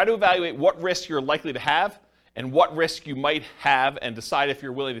right, so try to evaluate what risk you're likely to have and what risk you might have and decide if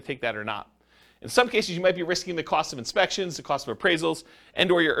you're willing to take that or not. In some cases, you might be risking the cost of inspections, the cost of appraisals, and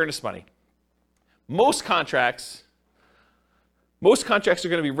or your earnest money. Most contracts are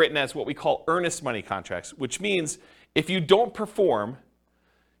going to be written as what we call earnest money contracts, which means if you don't perform,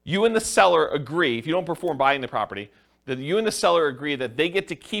 you and the seller agree, if you don't perform buying the property, that you and the seller agree that they get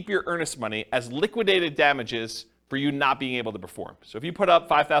to keep your earnest money as liquidated damages for you not being able to perform. So if you put up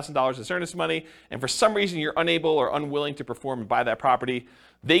 $5,000 as earnest money, and for some reason you're unable or unwilling to perform and buy that property,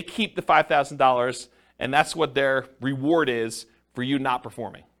 they keep the $5,000, and that's what their reward is for you not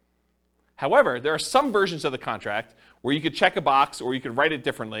performing. However, there are some versions of the contract where you could check a box or you could write it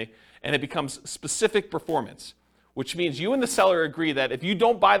differently, and it becomes specific performance, which means you and the seller agree that if you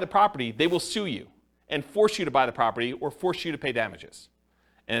don't buy the property, they will sue you and force you to buy the property or force you to pay damages.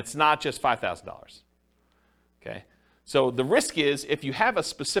 And it's not just $5,000. Okay? So the risk is if you have a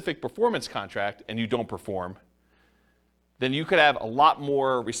specific performance contract and you don't perform, then you could have a lot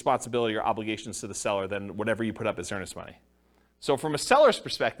more responsibility or obligations to the seller than whatever you put up as earnest money. So from a seller's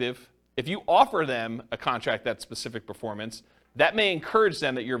perspective, if you offer them a contract that's specific performance, that may encourage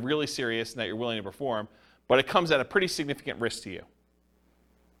them that you're really serious and that you're willing to perform, but it comes at a pretty significant risk to you.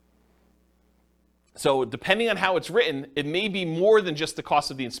 So depending on how it's written, it may be more than just the cost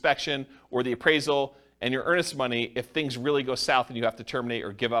of the inspection or the appraisal and your earnest money if things really go south and you have to terminate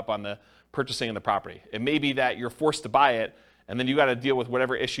or give up on the purchasing of the property. It may be that you're forced to buy it, and then you got to deal with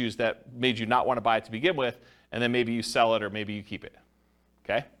whatever issues that made you not want to buy it to begin with, and then maybe you sell it or maybe you keep it.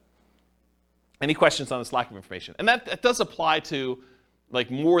 Okay? Any questions on this lack of information? And that does apply to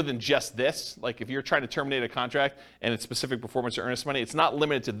like more than just this. Like if you're trying to terminate a contract and it's specific performance or earnest money, it's not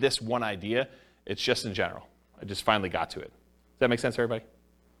limited to this one idea. It's just in general. I just finally got to it. Does that make sense, everybody?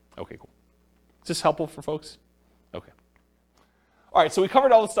 Okay, cool. Is this helpful for folks? Okay. All right, so we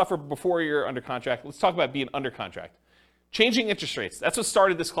covered all the stuff for before you're under contract. Let's talk about being under contract. Changing interest rates. That's what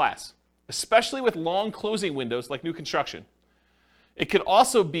started this class, especially with long closing windows like new construction. It could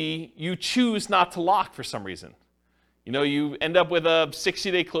also be you choose not to lock for some reason. You know, you end up with a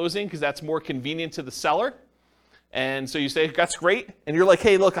 60-day closing because that's more convenient to the seller. And so you say, that's great. And you're like,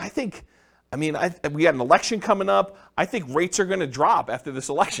 hey, look, we got an election coming up. I think rates are going to drop after this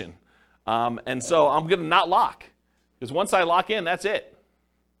election. And so I'm going to not lock. Because once I lock in, that's it.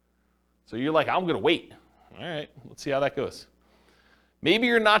 So you're like, I'm going to wait. All right, let's see how that goes. Maybe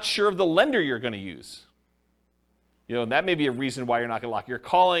you're not sure of the lender you're going to use. You know, that may be a reason why you're not going to lock. You're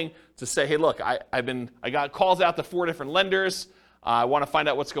calling to say, hey, look, I got calls out to 4 different lenders. I want to find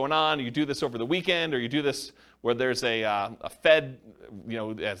out what's going on. You do this over the weekend, or you do this where there's a Fed, you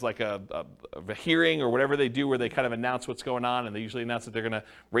know, as like a hearing or whatever they do where they kind of announce what's going on, and they usually announce that they're going to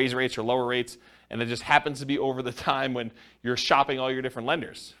raise rates or lower rates, and it just happens to be over the time when you're shopping all your different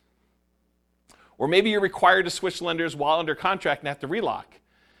lenders. Or maybe you're required to switch lenders while under contract and have to relock.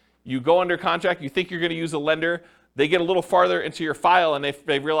 You go under contract, you think you're going to use a lender, they get a little farther into your file and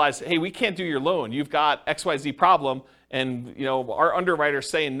they realize, hey, we can't do your loan. You've got XYZ problem, and you know our underwriter's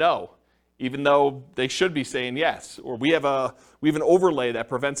saying no, even though they should be saying yes. Or we have an overlay that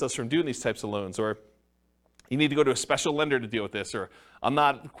prevents us from doing these types of loans. Or you need to go to a special lender to deal with this. Or I'm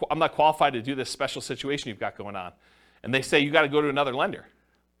not qualified to do this special situation you've got going on. And they say you got to go to another lender.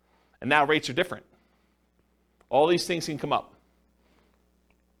 And now rates are different. All these things can come up.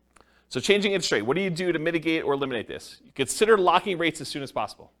 So changing interest rate, what do you do to mitigate or eliminate this? You consider locking rates as soon as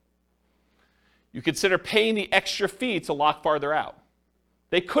possible. You consider paying the extra fee to lock farther out.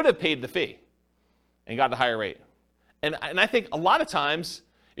 They could have paid the fee and got a higher rate. And I think a lot of times,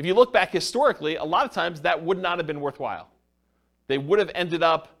 if you look back historically, a lot of times that would not have been worthwhile. They would have ended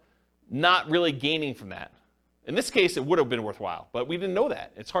up not really gaining from that. In this case, it would have been worthwhile, but we didn't know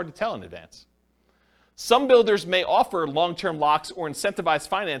that. It's hard to tell in advance. Some builders may offer long-term locks or incentivized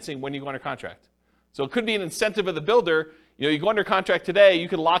financing when you go under contract. So it could be an incentive of the builder. You know, you go under contract today, you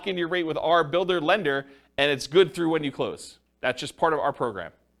can lock in your rate with our builder lender, and it's good through when you close. That's just part of our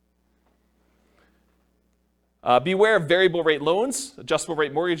program. Beware of variable rate loans, adjustable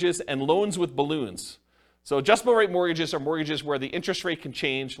rate mortgages, and loans with balloons. So adjustable rate mortgages are mortgages where the interest rate can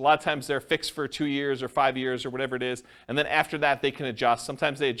change. A lot of times they're fixed for 2 years or 5 years or whatever it is. And then after that, they can adjust.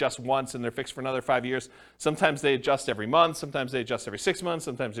 Sometimes they adjust once and they're fixed for another 5 years. Sometimes they adjust every month. Sometimes they adjust every 6 months.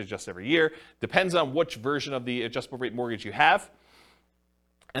 Sometimes they adjust every year. Depends on which version of the adjustable rate mortgage you have.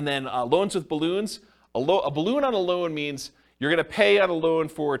 And then loans with balloons. A balloon on a loan means you're going to pay on a loan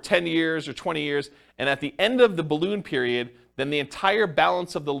for 10 years or 20 years. And at the end of the balloon period, then the entire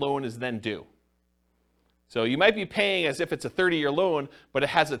balance of the loan is then due. So you might be paying as if it's a 30-year loan, but it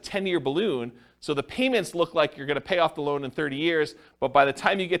has a 10-year balloon. So the payments look like you're going to pay off the loan in 30 years, but by the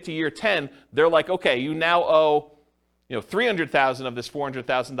time you get to year 10, they're like, okay, you now owe, $300,000 of this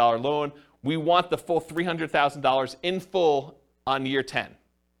 $400,000 loan. We want the full $300,000 in full on year 10.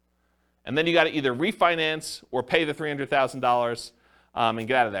 And then you got to either refinance or pay the $300,000 and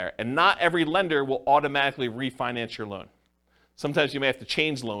get out of there. And not every lender will automatically refinance your loan. Sometimes you may have to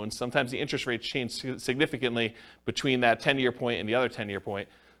change loans. Sometimes the interest rates change significantly between that 10-year point and the other 10-year point.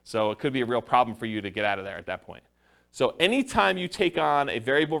 So it could be a real problem for you to get out of there at that point. So anytime you take on a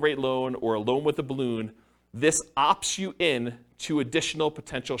variable rate loan or a loan with a balloon, this opts you in to additional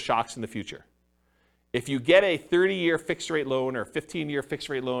potential shocks in the future. If you get a 30-year fixed rate loan or a 15-year fixed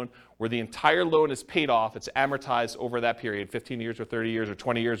rate loan where the entire loan is paid off, it's amortized over that period, 15 years or 30 years or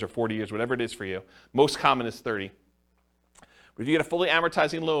 20 years or 40 years, whatever it is for you. Most common is 30. But if you get a fully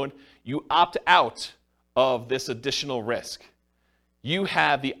amortizing loan, you opt out of this additional risk. You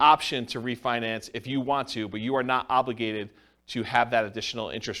have the option to refinance if you want to, but you are not obligated to have that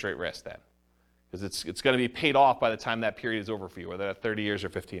additional interest rate risk then. Because it's going to be paid off by the time that period is over for you, whether that's 30 years or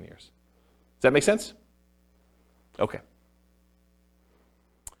 15 years. Does that make sense? Okay.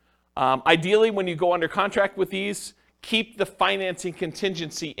 Ideally, when you go under contract with these, keep the financing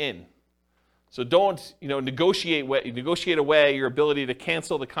contingency in. So don't negotiate away your ability to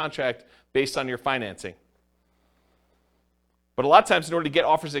cancel the contract based on your financing. But a lot of times, in order to get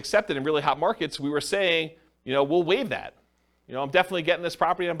offers accepted in really hot markets, we were saying, we'll waive that. I'm definitely getting this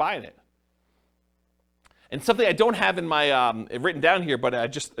property and I'm buying it. And something I don't have in my written down here, but it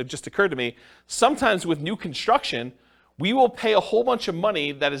just occurred to me, sometimes with new construction, we will pay a whole bunch of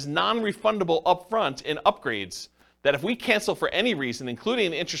money that is non-refundable upfront in upgrades that if we cancel for any reason,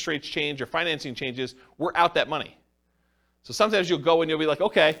 including interest rates change or financing changes, we're out that money. So sometimes you'll go and you'll be like,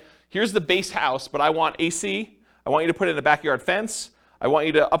 okay, here's the base house, but I want AC. I want you to put in a backyard fence. I want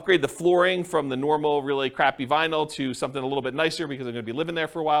you to upgrade the flooring from the normal, really crappy vinyl to something a little bit nicer because I'm going to be living there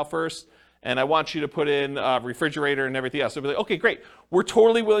for a while first. And I want you to put in a refrigerator and everything else. So we'll be like, okay, great. We're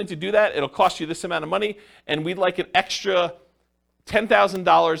totally willing to do that. It'll cost you this amount of money. And we'd like an extra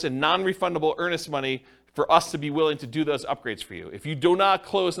 $10,000 in non-refundable earnest money for us to be willing to do those upgrades for you. If you do not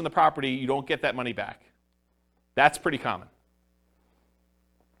close on the property, you don't get that money back. That's pretty common.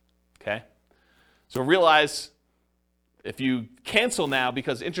 Okay? So realize if you cancel now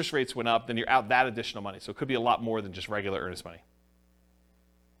because interest rates went up, then you're out that additional money. So it could be a lot more than just regular earnest money.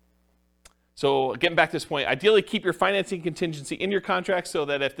 So getting back to this point, ideally keep your financing contingency in your contract so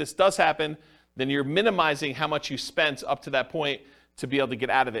that if this does happen, then you're minimizing how much you spent up to that point to be able to get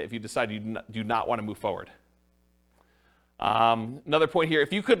out of it if you decide you do not want to move forward. Another point here,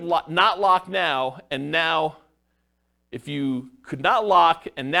 if you could not lock now, and now if you could not lock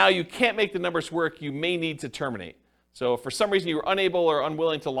and now you can't make the numbers work, you may need to terminate. So if for some reason you were unable or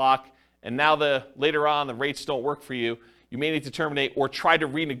unwilling to lock, and now later on the rates don't work for you, you may need to terminate or try to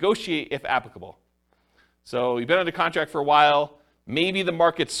renegotiate if applicable. So you've been under contract for a while. Maybe the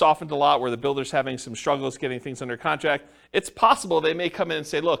market's softened a lot where the builder's having some struggles getting things under contract. It's possible they may come in and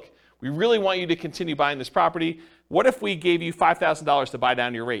say, look, we really want you to continue buying this property. What if we gave you $5,000 to buy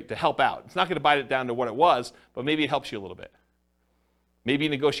down your rate to help out? It's not going to buy it down to what it was, but maybe it helps you a little bit. Maybe you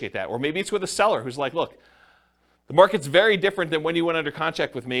negotiate that. Or maybe it's with a seller who's like, look, the market's very different than when you went under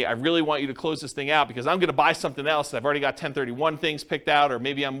contract with me. I really want you to close this thing out because I'm going to buy something else. I've already got 1031 things picked out, or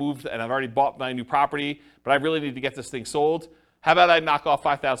maybe I'm moved and I've already bought my new property, but I really need to get this thing sold. How about I knock off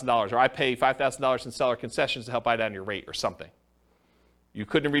 $5,000, or I pay $5,000 in seller concessions to help buy down your rate or something? You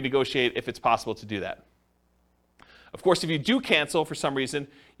couldn't renegotiate if it's possible to do that. Of course, if you do cancel for some reason,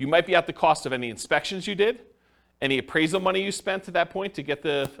 you might be at the cost of any inspections you did, any appraisal money you spent to that point to get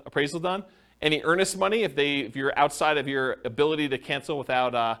the appraisal done, any earnest money if you're outside of your ability to cancel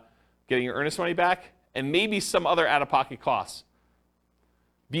without getting your earnest money back, and maybe some other out-of-pocket costs.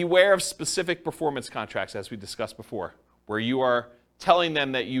 Beware of specific performance contracts, as we discussed before, where you are telling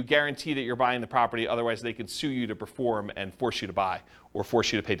them that you guarantee that you're buying the property, otherwise they can sue you to perform and force you to buy or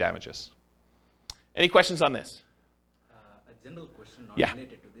force you to pay damages. Any questions on this? A general question not Yeah.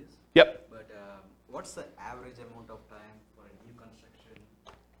 related to this. Yep. But what's the average amount of time for a new construction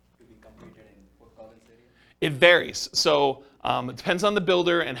to be completed in Fort Collins area? It varies. So it depends on the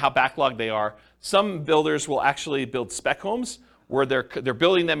builder and how backlogged they are. Some builders will actually build spec homes where they're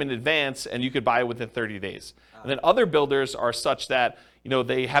building them in advance and you could buy it within 30 days. And then other builders are such that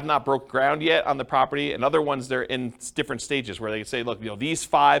they have not broke ground yet on the property, and other ones they're in different stages where they can say, look, these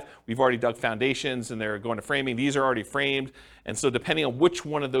 5 we've already dug foundations and they're going to framing. These are already framed, and so depending on which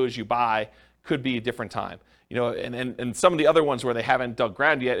one of those you buy, could be a different time. And some of the other ones where they haven't dug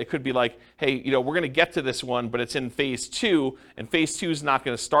ground yet, it could be like, hey, we're going to get to this one, but it's in phase 2, and phase 2 is not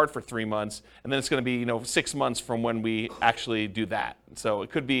going to start for 3 months, and then it's going to be 6 months from when we actually do that. So it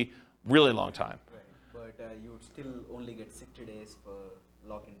could be really long time. Right. But you would still only get 60 days for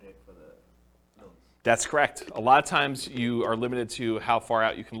lock-in rate for the loans. That's correct. A lot of times you are limited to how far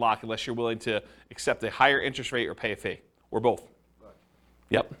out you can lock unless you're willing to accept a higher interest rate or pay a fee, or both. Right.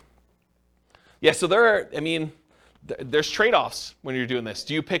 Yep. Yeah, so there's trade-offs when you're doing this.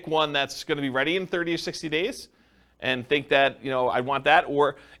 Do you pick one that's going to be ready in 30 or 60 days and think that, I want that?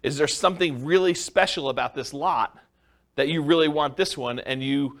 Or is there something really special about this lot that you really want this one and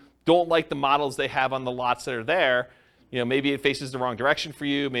you don't like the models they have on the lots that are there, maybe it faces the wrong direction for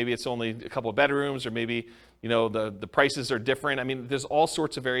you, maybe it's only a couple of bedrooms, or maybe the prices are different. I mean, there's all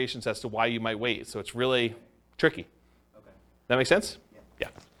sorts of variations as to why you might wait. So it's really tricky. Okay. That make sense? Yeah.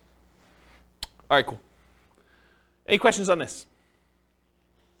 All right, cool. Any questions on this?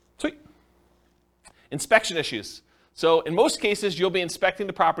 Sweet. Inspection issues. So in most cases, you'll be inspecting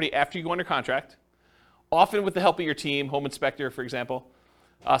the property after you go under contract, often with the help of your team, home inspector, for example.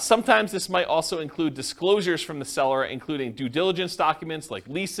 Sometimes this might also include disclosures from the seller, including due diligence documents like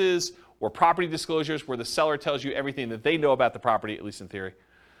leases or property disclosures where the seller tells you everything that they know about the property, at least in theory.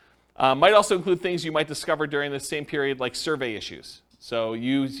 Might also include things you might discover during the same period, like survey issues. So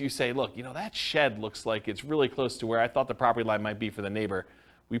you say, look, that shed looks like it's really close to where I thought the property line might be for the neighbor.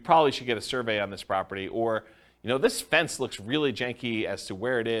 We probably should get a survey on this property. Or, this fence looks really janky as to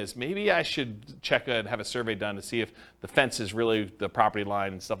where it is. Maybe I should check and have a survey done to see if the fence is really the property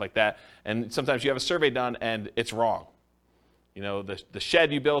line and stuff like that. And sometimes you have a survey done and it's wrong. The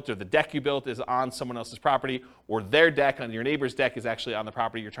shed you built or the deck you built is on someone else's property, or their deck on your neighbor's deck is actually on the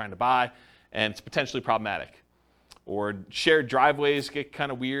property you're trying to buy, and it's potentially problematic. Or shared driveways get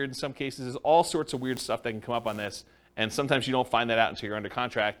kind of weird in some cases. There's all sorts of weird stuff that can come up on this, and sometimes you don't find that out until you're under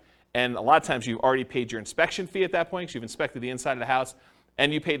contract. And a lot of times you've already paid your inspection fee at that point, because you've inspected the inside of the house,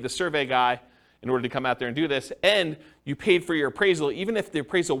 and you paid the survey guy in order to come out there and do this, and you paid for your appraisal, even if the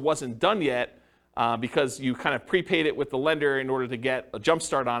appraisal wasn't done yet, because you kind of prepaid it with the lender in order to get a jump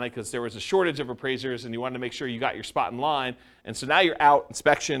start on it, because there was a shortage of appraisers and you wanted to make sure you got your spot in line. And so now you're out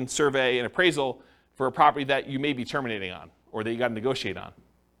inspection, survey, and appraisal for a property that you may be terminating on or that you got to negotiate on.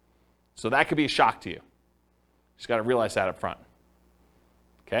 So that could be a shock to you. Just got to realize that up front.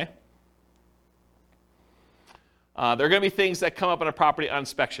 Okay? There are going to be things that come up on a property on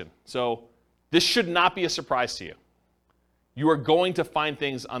inspection. So this should not be a surprise to you. You are going to find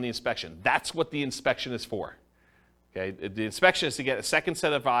things on the inspection. That's what the inspection is for. Okay? The inspection is to get a second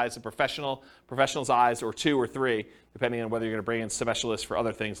set of eyes, a professional's eyes, or 2 or 3, depending on whether you're going to bring in specialists for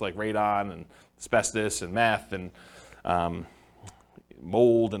other things like radon and asbestos and meth and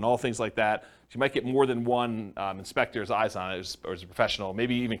mold and all things like that. You might get more than one inspector's eyes on it or as a professional.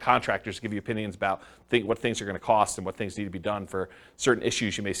 Maybe even contractors give you opinions about what things are going to cost and what things need to be done for certain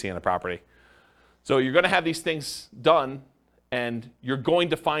issues you may see on the property. So you're going to have these things done, and you're going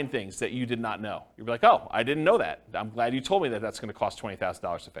to find things that you did not know. You'll be like, oh, I didn't know that. I'm glad you told me that that's going to cost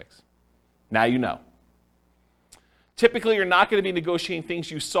 $20,000 to fix. Now you know. Typically, you're not going to be negotiating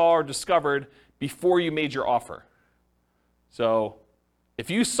things you saw or discovered before you made your offer. So if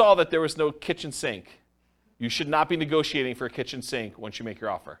you saw that there was no kitchen sink, you should not be negotiating for a kitchen sink once you make your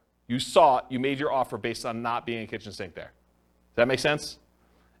offer. You saw it, you made your offer based on not being a kitchen sink there. Does that make sense?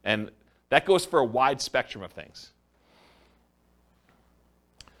 And that goes for a wide spectrum of things.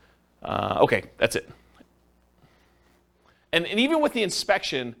 Okay, that's it. And even with the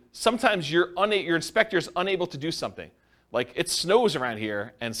inspection, sometimes your inspector is unable to do something. Like it snows around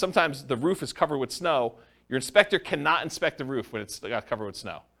here, and sometimes the roof is covered with snow. Your inspector cannot inspect the roof when it's got covered with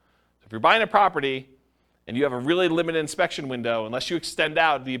snow. So if you're buying a property and you have a really limited inspection window, unless you extend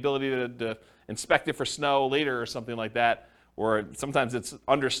out the ability to inspect it for snow later or something like that, or sometimes it's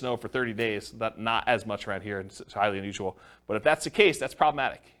under snow for 30 days, not as much around here, it's highly unusual. But if that's the case, that's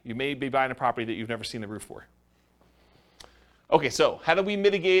problematic. You may be buying a property that you've never seen the roof for. Okay, so how do we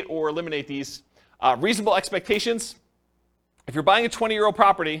mitigate or eliminate these? Reasonable expectations. If you're buying a 20-year-old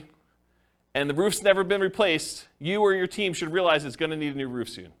property and the roof's never been replaced, you or your team should realize it's going to need a new roof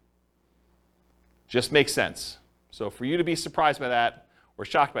soon. Just makes sense. So for you to be surprised by that or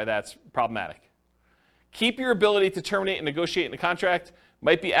shocked by that's problematic. Keep your ability to terminate and negotiate in a contract.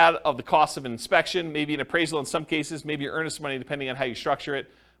 Might be out of the cost of an inspection, maybe an appraisal in some cases, maybe your earnest money depending on how you structure it.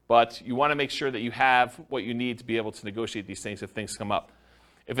 But you want to make sure that you have what you need to be able to negotiate these things if things come up.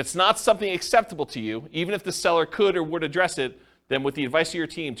 If it's not something acceptable to you, even if the seller could or would address it, then with the advice of your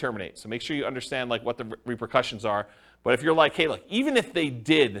team, terminate. So make sure you understand what the repercussions are. But if you're like, hey, look, even if they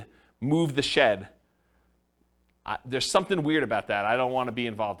did move the shed, there's something weird about that. I don't want to be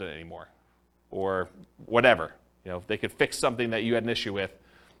involved in it anymore. Or whatever. If they could fix something that you had an issue with,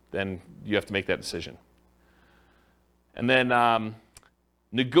 then you have to make that decision. And then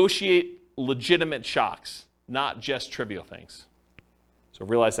negotiate legitimate shocks, not just trivial things. So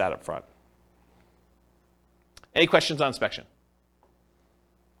realize that up front. Any questions on inspection?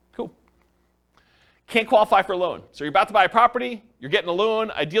 Cool. Can't qualify for a loan. So you're about to buy a property, you're getting a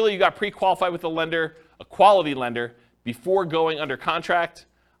loan. Ideally, you got pre-qualified with a lender, a quality lender, before going under contract.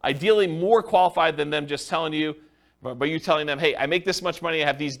 Ideally, more qualified than them just telling you, But you telling them, hey, I make this much money, I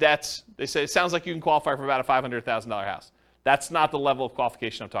have these debts. They say, it sounds like you can qualify for about a $500,000 house. That's not the level of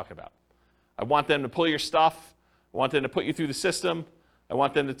qualification I'm talking about. I want them to pull your stuff. I want them to put you through the system. I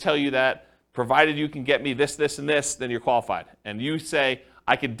want them to tell you that provided you can get me this, this, and this, then you're qualified. And you say,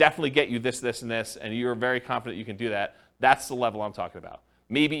 I can definitely get you this, this, and this, and you're very confident you can do that. That's the level I'm talking about.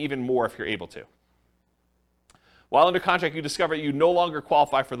 Maybe even more if you're able to. While under contract, you discover you no longer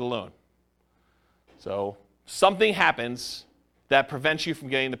qualify for the loan. So something happens that prevents you from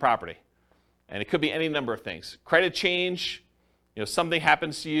getting the property. And it could be any number of things. Credit change, something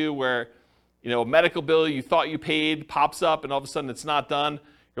happens to you where, a medical bill you thought you paid pops up and all of a sudden it's not done.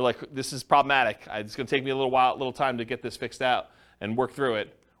 You're like, this is problematic. It's going to take me a little time to get this fixed out and work through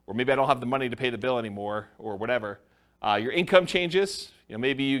it. Or maybe I don't have the money to pay the bill anymore or whatever. Your income changes.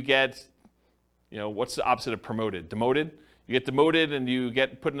 Maybe you get, what's the opposite of promoted? Demoted. You get demoted and you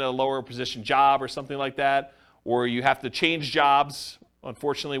get put in a lower position job or something like that. Or you have to change jobs.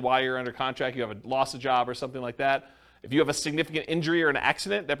 Unfortunately, while you're under contract, you have a loss of job or something like that. If you have a significant injury or an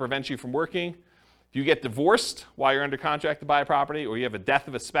accident that prevents you from working, if you get divorced while you're under contract to buy a property, or you have a death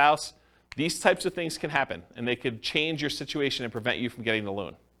of a spouse, these types of things can happen, and they could change your situation and prevent you from getting the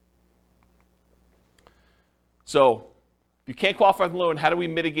loan. So, if you can't qualify for the loan, how do we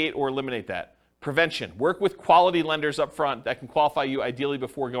mitigate or eliminate that? Prevention. Work with quality lenders up front that can qualify you ideally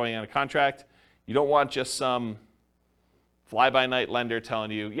before going on a contract. You don't want just some fly-by-night lender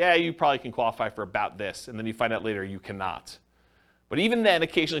telling you, yeah, you probably can qualify for about this, and then you find out later you cannot. But even then,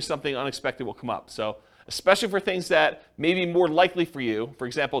 occasionally something unexpected will come up. So especially for things that may be more likely for you, for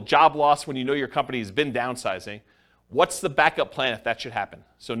example, job loss when you know your company has been downsizing, what's the backup plan if that should happen?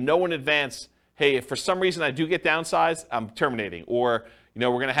 So know in advance, hey, if for some reason I do get downsized, I'm terminating. Or we're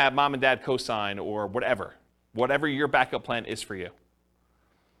going to have mom and dad co-sign or whatever your backup plan is for you.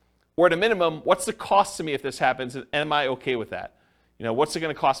 Or at a minimum, what's the cost to me if this happens, and am I okay with that? What's it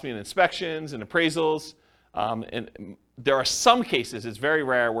going to cost me in inspections and appraisals? And there are some cases, it's very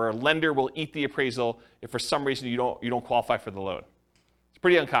rare, where a lender will eat the appraisal if for some reason you don't qualify for the loan. It's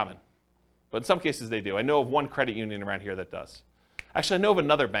pretty uncommon, but in some cases they do. I know of one credit union around here that does. Actually, I know of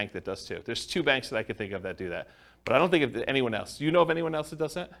another bank that does too. There's 2 banks that I could think of that do that, but I don't think of anyone else. Do you know of anyone else that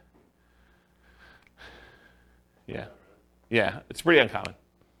does that? Yeah, it's pretty uncommon.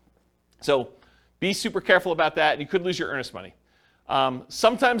 So be super careful about that, and you could lose your earnest money.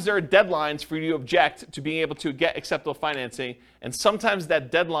 Sometimes there are deadlines for you to object to being able to get acceptable financing, and sometimes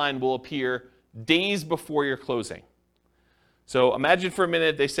that deadline will appear days before your closing. So imagine for a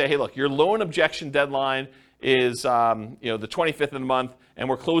minute they say, hey, look, your loan objection deadline is the 25th of the month, and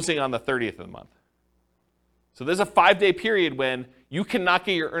we're closing on the 30th of the month. So there's a 5-day period when you cannot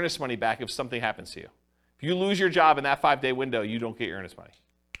get your earnest money back if something happens to you. If you lose your job in that 5-day window, you don't get your earnest money.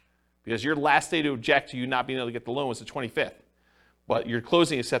 Because your last day to object to you not being able to get the loan was the 25th. But your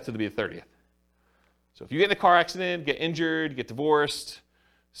closing is set to be the 30th. So if you get in a car accident, get injured, get divorced,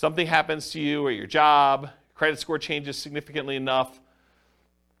 something happens to you or your job, credit score changes significantly enough,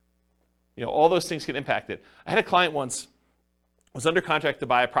 all those things can impact it. I had a client once, was under contract to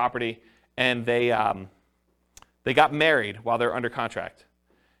buy a property, and they got married while they were under contract.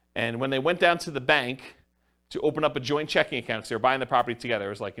 And when they went down to the bank to open up a joint checking account, because they were buying the property together. It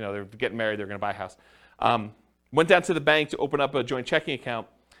was like, they're getting married, they're going to buy a house. Went down to the bank to open up a joint checking account,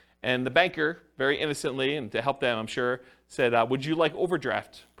 and the banker, very innocently, and to help them, I'm sure, said, would you like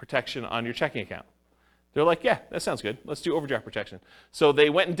overdraft protection on your checking account? They're like, yeah, that sounds good. Let's do overdraft protection. So they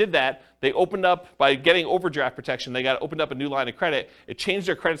went and did that. They opened up, by getting overdraft protection, they opened up a new line of credit. It changed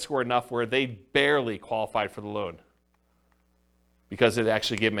their credit score enough where they barely qualified for the loan because it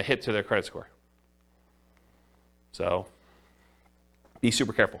actually gave them a hit to their credit score. So be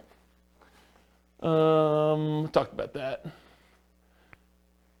super careful. Talked about that.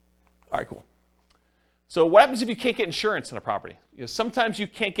 All right, cool. So what happens if you can't get insurance on a property? Sometimes you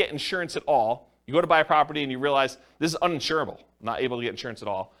can't get insurance at all. You go to buy a property and you realize this is uninsurable. I'm not able to get insurance at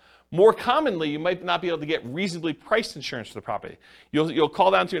all. More commonly, you might not be able to get reasonably priced insurance for the property. You'll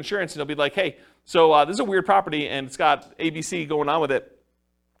call down to insurance and they'll be like, hey, so this is a weird property and it's got ABC going on with it.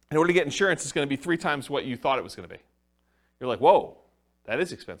 In order to get insurance, it's going to be 3 times what you thought it was going to be. You're like, whoa, that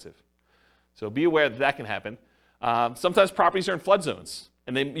is expensive. So be aware that can happen. Sometimes properties are in flood zones,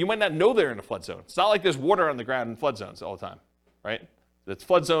 and you might not know they're in a flood zone. It's not like there's water on the ground in flood zones all the time, right? It's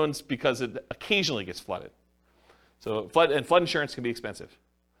flood zones because it occasionally gets flooded. So flood insurance can be expensive.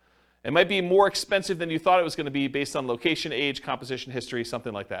 It might be more expensive than you thought it was going to be based on location, age, composition, history,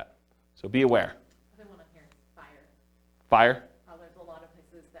 something like that. So be aware. Other one on here, fire. Fire? There's a lot of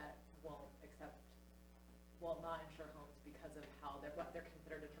places that will not insure homes because of what they're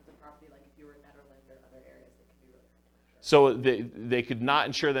considered in terms of property. Like if you were in Netherlands or other areas, it can be really So they could not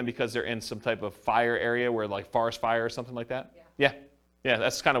insure them because they're in some type of fire area where like forest fire or something like that? Yeah. Yeah,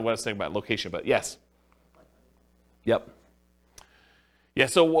 that's kind of what I was thinking about location, but yes. Yep. Yeah,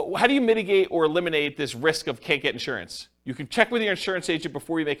 so how do you mitigate or eliminate this risk of can't get insurance? You can check with your insurance agent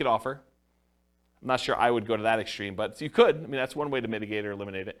before you make an offer. I'm not sure I would go to that extreme, but you could. I mean, that's one way to mitigate or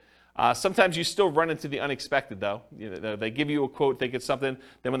eliminate it. Sometimes you still run into the unexpected, though. They give you a quote, think it's something,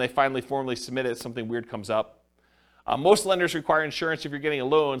 then when they finally formally submit it, something weird comes up. Most lenders require insurance if you're getting a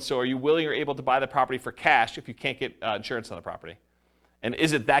loan, so are you willing or able to buy the property for cash if you can't get insurance on the property? And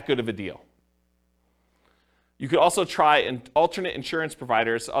is it that good of a deal? You could also try alternate insurance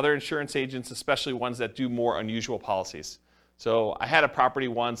providers, other insurance agents, especially ones that do more unusual policies. So I had a property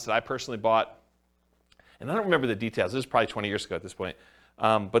once that I personally bought, and I don't remember the details. This is probably 20 years ago at this point.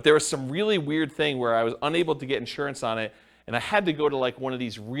 But there was some really weird thing where I was unable to get insurance on it, and I had to go to like one of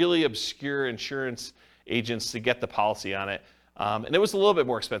these really obscure insurance agents to get the policy on it. And it was a little bit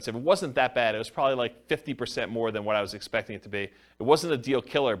more expensive. It wasn't that bad. It was probably like 50% more than what I was expecting it to be. It wasn't a deal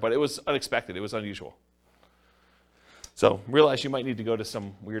killer, but it was unexpected. It was unusual. So realize you might need to go to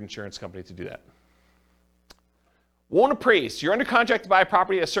some weird insurance company to do that. Won't appraise. You're under contract to buy a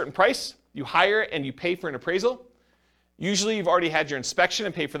property at a certain price. You hire and you pay for an appraisal. Usually you've already had your inspection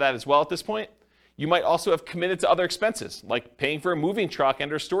and pay for that as well at this point. You might also have committed to other expenses, like paying for a moving truck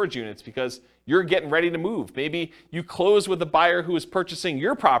and or storage units because you're getting ready to move. Maybe you closed with the buyer who was purchasing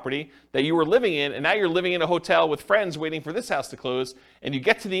your property that you were living in, and now you're living in a hotel with friends waiting for this house to close, and you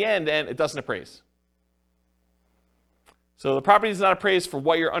get to the end and it doesn't appraise. So the property is not appraised for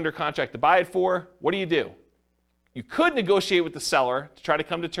what you're under contract to buy it for. What do? You could negotiate with the seller to try to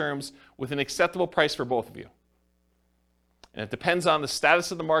come to terms with an acceptable price for both of you. And it depends on the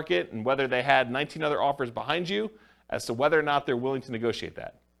status of the market and whether they had 19 other offers behind you as to whether or not they're willing to negotiate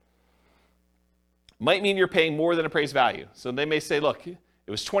that. Might mean you're paying more than appraised value. So they may say, look, it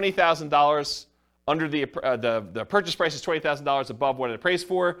was $20,000 under the purchase price is $20,000 above what it appraised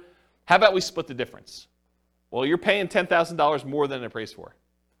for. How about we split the difference? Well, you're paying $10,000 more than it appraised for.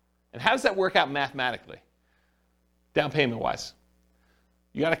 And how does that work out mathematically, down payment-wise?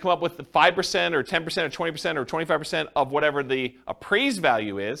 You got to come up with the 5% or 10% or 20% or 25% of whatever the appraised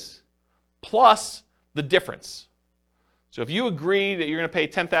value is, plus the difference. So if you agree that you're going to pay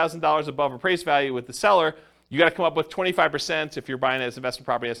 $10,000 above appraised value with the seller, you got to come up with 25%, if you're buying it as investment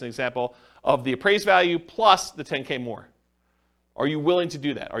property as an example, of the appraised value plus the $10K more. Are you willing to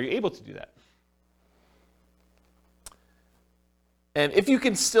do that? Are you able to do that? And if you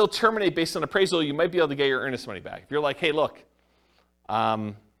can still terminate based on appraisal, you might be able to get your earnest money back. If you're like, hey, look, I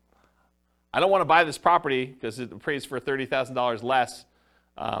don't want to buy this property because it appraised for $30,000 less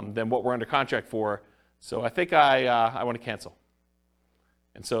than what we're under contract for, so I think I want to cancel.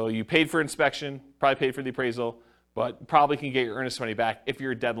 And so you paid for inspection, probably paid for the appraisal, but probably can get your earnest money back if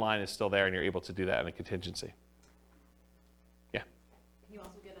your deadline is still there and you're able to do that in a contingency. Yeah? Can you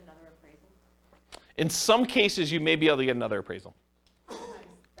also get another appraisal? In some cases, you may be able to get another appraisal. Sometimes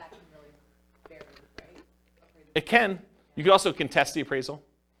that can really vary, right? Appraisal. It can. You could also contest the appraisal.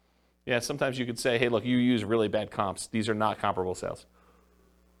 Yeah, sometimes you could say, hey, look, you use really bad comps. These are not comparable sales.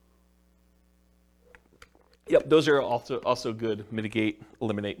 Yep, those are also good mitigate,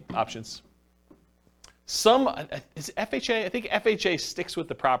 eliminate options. Is FHA? I think FHA sticks with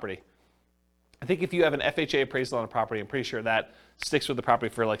the property. I think if you have an FHA appraisal on a property, I'm pretty sure that sticks with the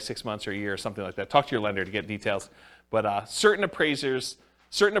property for like 6 months or a year or something like that. Talk to your lender to get details. But certain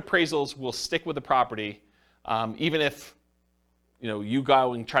appraisals will stick with the property, even if you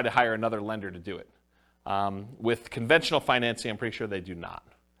go and try to hire another lender to do it. With conventional financing, I'm pretty sure they do not,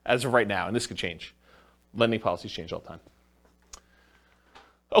 as of right now, and this could change. Lending policies change all the time.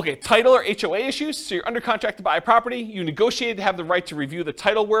 Okay, title or HOA issues. So you're under contract to buy a property. You negotiated to have the right to review the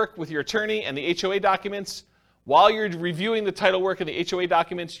title work with your attorney and the HOA documents. While you're reviewing the title work and the HOA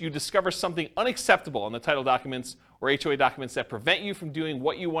documents, you discover something unacceptable in the title documents or HOA documents that prevent you from doing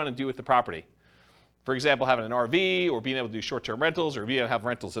what you want to do with the property. For example, having an RV or being able to do short-term rentals or being able to have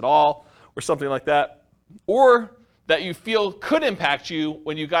rentals at all or something like that. Or that you feel could impact you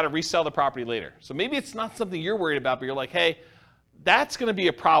when you got to resell the property later. So maybe it's not something you're worried about, but you're like, hey, that's going to be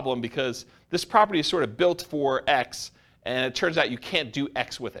a problem because this property is sort of built for X, and it turns out you can't do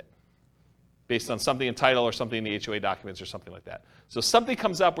X with it based on something in title or something in the HOA documents or something like that. So something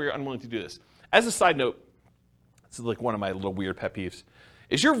comes up where you're unwilling to do this. As a side note, this is like one of my little weird pet peeves.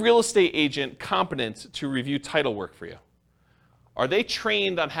 Is your real estate agent competent to review title work for you? Are they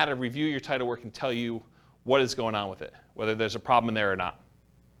trained on how to review your title work and tell you what is going on with it, whether there's a problem in there or not?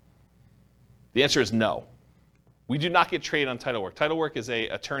 The answer is no. We do not get trained on title work. Title work is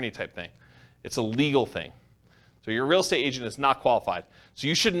an attorney type thing. It's a legal thing. So your real estate agent is not qualified. So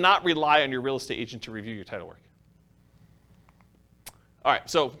you should not rely on your real estate agent to review your title work. All right,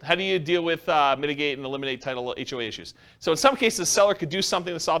 so how do you deal with mitigate and eliminate title HOA issues? So in some cases, the seller could do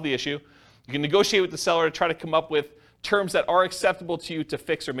something to solve the issue. You can negotiate with the seller to try to come up with terms that are acceptable to you to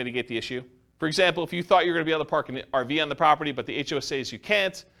fix or mitigate the issue. For example, if you thought you were going to be able to park an RV on the property, but the HOA says you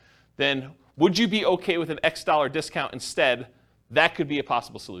can't, then would you be okay with an X dollar discount instead? That could be a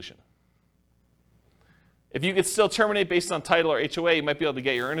possible solution. If you could still terminate based on title or HOA, you might be able to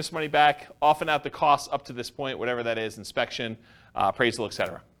get your earnest money back, often out the costs up to this point, whatever that is, inspection, appraisal,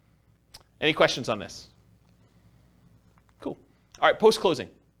 etc. Any questions on this? Cool. All right, post-closing.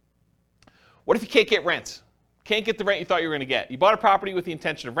 What if you can't get rent? Can't get the rent you thought you were going to get? You bought a property with the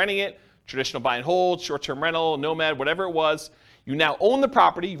intention of renting it, traditional buy and hold, short-term rental, nomad, whatever it was. You now own the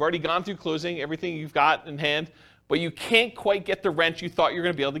property. You've already gone through closing, everything you've got in hand, but you can't quite get the rent you thought you were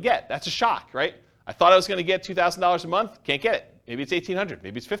going to be able to get. That's a shock, right? I thought I was going to get $2,000 a month. Can't get it. Maybe it's $1,800.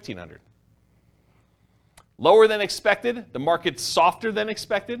 Maybe it's $1,500. Lower than expected. The market's softer than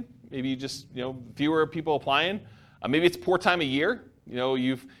expected. Maybe you just, fewer people applying. Maybe it's poor time of year.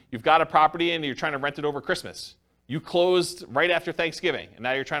 You've got a property and you're trying to rent it over Christmas. You closed right after Thanksgiving, and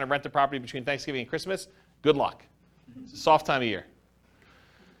now you're trying to rent the property between Thanksgiving and Christmas. Good luck. It's a soft time of year.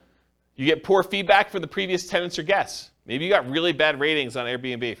 You get poor feedback from the previous tenants or guests. Maybe you got really bad ratings on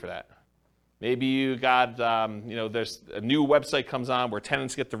Airbnb for that. Maybe you got, there's a new website comes on where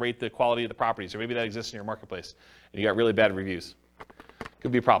tenants get to rate the quality of the properties, or maybe that exists in your marketplace, and you got really bad reviews.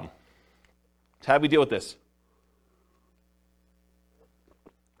 Could be a problem. So how do we deal with this?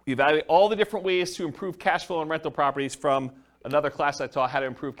 We evaluate all the different ways to improve cash flow on rental properties from another class I taught, How to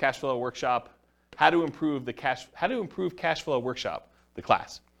Improve Cash Flow Workshop, How to Improve Cash Flow Workshop, the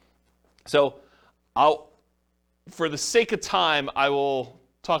class. So for the sake of time, I will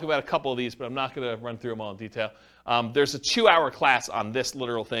talk about a couple of these, but I'm not going to run through them all in detail. There's a 2-hour class on this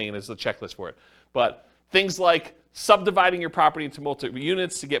literal thing, and there's a checklist for it. But things like subdividing your property into multiple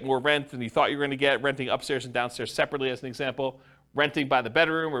units to get more rent than you thought you were going to get, renting upstairs and downstairs separately as an example, renting by the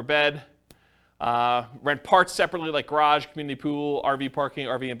bedroom or bed, rent parts separately like garage, community pool, RV parking,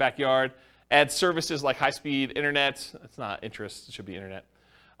 RV and backyard, add services like high-speed internet. That's not interest, it should be internet.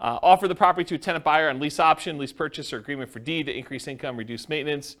 Offer the property to a tenant buyer on lease option, lease purchase, or agreement for deed to increase income, reduce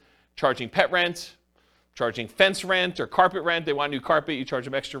maintenance, charging pet rent, charging fence rent or carpet rent. They want new carpet, you charge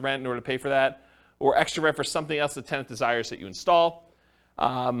them extra rent in order to pay for that, or extra rent for something else the tenant desires that you install.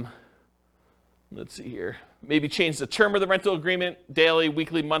 Let's see here. Maybe change the term of the rental agreement, daily,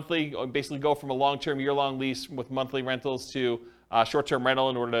 weekly, monthly, or basically go from a long-term, year-long lease with monthly rentals to short-term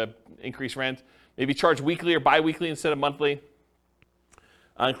rental in order to increase rent. Maybe charge weekly or bi-weekly instead of monthly.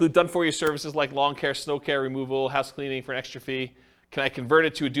 Include done-for-you services like lawn care, snow care, removal, house cleaning for an extra fee. Can I convert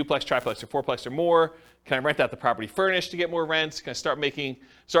it to a duplex, triplex, or fourplex or more? Can I rent out the property furnished to get more rent? Can I start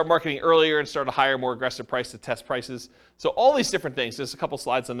marketing earlier and start a higher, more aggressive price to test prices? So all these different things. There's a couple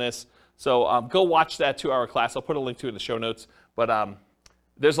slides on this. So go watch that 2-hour class. I'll put a link to it in the show notes. But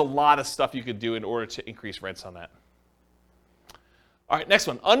there's a lot of stuff you could do in order to increase rents on that. All right, next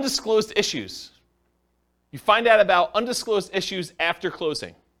one, undisclosed issues. You find out about undisclosed issues after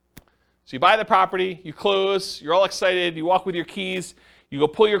closing. So you buy the property, you close, you're all excited, you walk with your keys, you go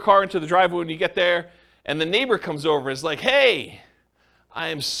pull your car into the driveway when you get there, and the neighbor comes over and is like, hey, I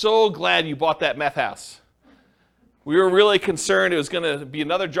am so glad you bought that meth house. We were really concerned it was going to be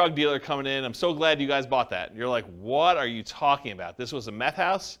another drug dealer coming in. I'm so glad you guys bought that. And you're like, what are you talking about? This was a meth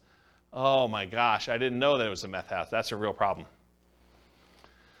house? Oh my gosh, I didn't know that it was a meth house. That's a real problem.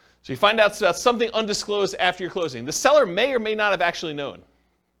 So you find out about something undisclosed after your closing. The seller may or may not have actually known.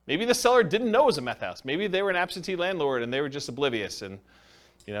 Maybe the seller didn't know it was a meth house. Maybe they were an absentee landlord and they were just oblivious, and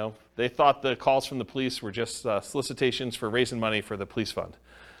they thought the calls from the police were just solicitations for raising money for the police fund,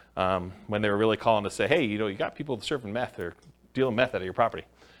 when they were really calling to say, hey, you got people serving meth or dealing meth out of your property.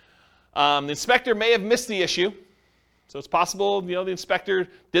 The inspector may have missed the issue. So it's possible, the inspector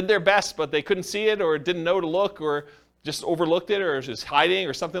did their best, but they couldn't see it or didn't know to look or just overlooked it or was just hiding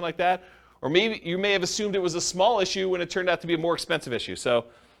or something like that. Or maybe you may have assumed it was a small issue when it turned out to be a more expensive issue. So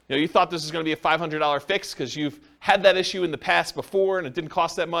you thought this was going to be a $500 fix because you've had that issue in the past before and it didn't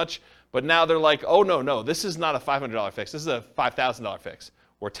cost that much. But now they're like, oh, no, this is not a $500 fix. This is a $5,000 fix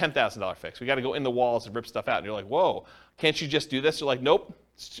or $10,000 fix. We got to go in the walls and rip stuff out. And you're like, whoa, can't you just do this? They're like, nope,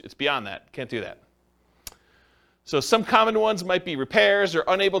 it's beyond that. Can't do that. So some common ones might be repairs or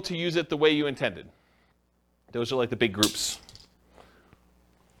unable to use it the way you intended. Those are like the big groups.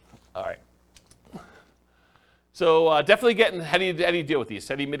 All right. So definitely how do you deal with these?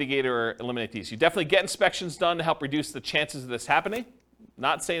 How do you mitigate or eliminate these? You definitely get inspections done to help reduce the chances of this happening.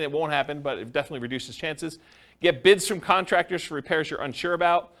 Not saying it won't happen, but it definitely reduces chances. Get bids from contractors for repairs you're unsure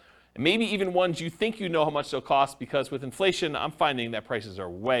about, and maybe even ones you think you know how much they'll cost, because with inflation, I'm finding that prices are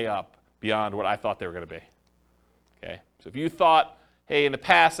way up beyond what I thought they were going to be. Okay, so if you thought, hey, in the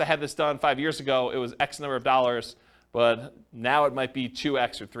past I had this done 5 years ago, it was X number of dollars, but now it might be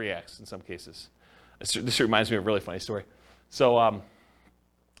 2X or 3X in some cases. This reminds me of a really funny story. So I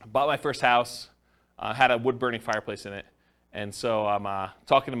bought my first house, had a wood-burning fireplace in it, and so I'm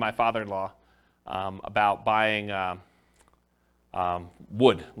talking to my father-in-law about buying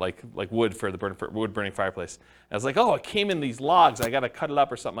wood, like wood for the wood-burning fireplace. And I was like, oh, it came in these logs, I got to cut it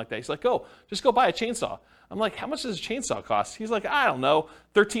up or something like that. He's like, oh, just go buy a chainsaw. I'm like, how much does a chainsaw cost? He's like, I don't know,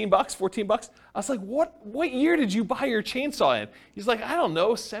 $13, $14. I was like, what year did you buy your chainsaw in? He's like, I don't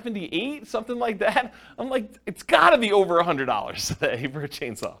know, 78, something like that. I'm like, it's got to be over $100 today for a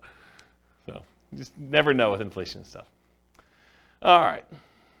chainsaw. So you just never know with inflation and stuff. All right.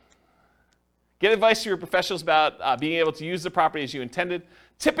 Get advice from your professionals about being able to use the property as you intended.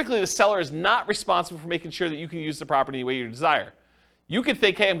 Typically, the seller is not responsible for making sure that you can use the property the way you desire. You could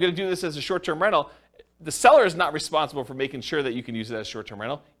think, hey, I'm going to do this as a short-term rental. The seller is not responsible for making sure that you can use it as short-term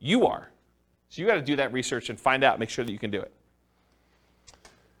rental. You are. So you got to do that research and find out, make sure that you can do it.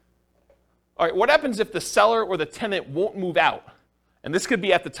 All right, what happens if the seller or the tenant won't move out? And this could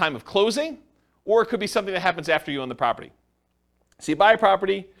be at the time of closing, or it could be something that happens after you own the property. So you buy a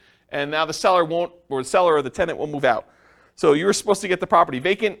property, and now the seller or the tenant won't move out. So you were supposed to get the property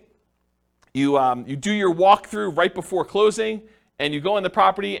vacant. You do your walkthrough right before closing, and you go in the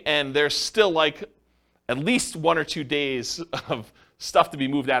property, and there's still like at least 1 or 2 days of stuff to be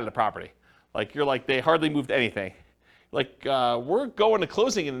moved out of the property. Like you're like, they hardly moved anything. Like, we're going to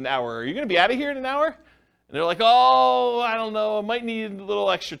closing in an hour. Are you going to be out of here in an hour? And they're like, oh, I don't know. I might need a little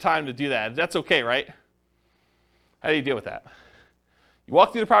extra time to do that. That's okay, right? How do you deal with that? You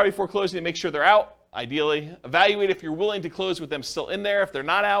walk through the property before closing to make sure they're out, ideally. Evaluate if you're willing to close with them still in there. If they're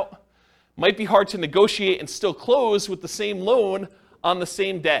not out, might be hard to negotiate and still close with the same loan on the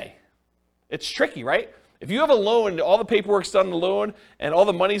same day. It's tricky, right? If you have a loan, all the paperwork's done on the loan, and all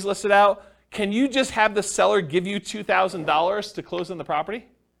the money's listed out, can you just have the seller give you $2,000 to close on the property?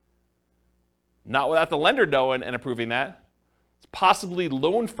 Not without the lender knowing and approving that. It's possibly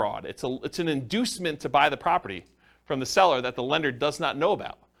loan fraud. It's an inducement to buy the property from the seller that the lender does not know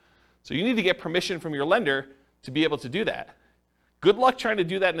about. So you need to get permission from your lender to be able to do that. Good luck trying to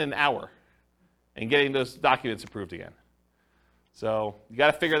do that in an hour and getting those documents approved again. So you got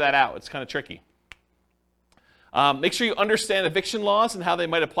to figure that out. It's kind of tricky. Make sure you understand eviction laws and how they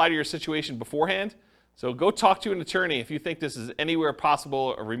might apply to your situation beforehand. So go talk to an attorney if you think this is anywhere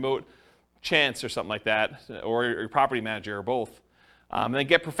possible, a remote chance or something like that, or your property manager or both. And then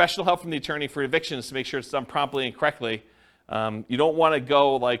get professional help from the attorney for evictions to make sure it's done promptly and correctly. You don't want to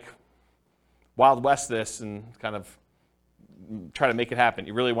go like Wild West this and kind of try to make it happen.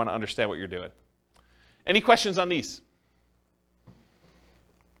 You really want to understand what you're doing. Any questions on these?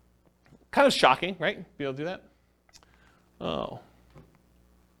 Kind of shocking, right? Be able to do that? Oh.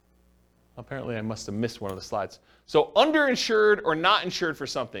 Apparently I must have missed one of the slides. So underinsured or not insured for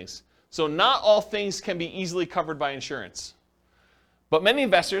some things. So not all things can be easily covered by insurance. But many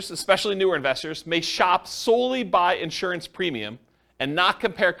investors, especially newer investors, may shop solely by insurance premium and not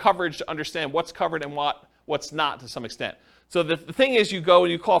compare coverage to understand what's covered and what's not to some extent. So the thing is, you go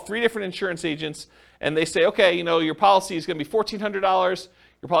and you call 3 different insurance agents and they say, okay, your policy is going to be $1,400,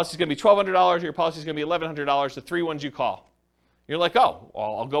 your policy is going to be $1,200, your policy is going to be $1,100, the 3 ones you call. You're like, oh,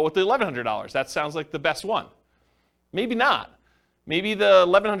 well, I'll go with the $1,100. That sounds like the best one. Maybe not. Maybe the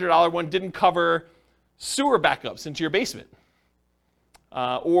 $1,100 one didn't cover sewer backups into your basement.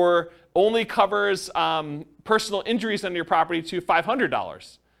 Or only covers personal injuries on your property to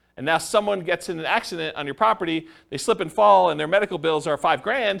 $500. And now someone gets in an accident on your property, they slip and fall, and their medical bills are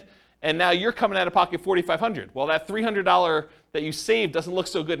 $5,000, and now you're coming out of pocket $4,500. Well, that $300 that you saved doesn't look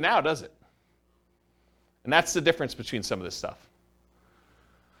so good now, does it? And that's the difference between some of this stuff.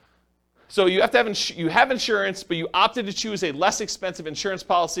 So you have to have insurance, but you opted to choose a less expensive insurance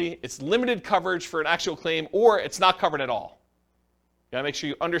policy. It's limited coverage for an actual claim, or it's not covered at all. You gotta make sure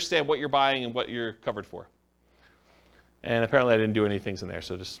you understand what you're buying and what you're covered for. And apparently I didn't do any things in there,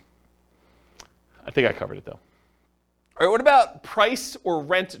 so I think I covered it though. All right, what about price or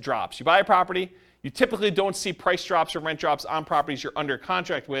rent drops? You buy a property, you typically don't see price drops or rent drops on properties you're under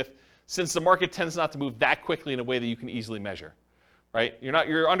contract with, since the market tends not to move that quickly in a way that you can easily measure, right?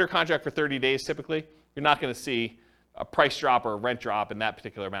 You're under contract for 30 days typically. You're not gonna see a price drop or a rent drop in that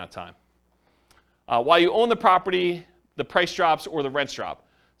particular amount of time. While you own the property, the price drops or the rents drop.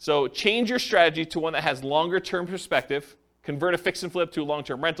 So change your strategy to one that has longer term perspective, convert a fix and flip to a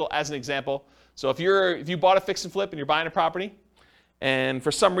long-term rental as an example. So if you bought a fix and flip and you're buying a property, and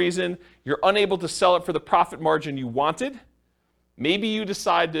for some reason you're unable to sell it for the profit margin you wanted, maybe you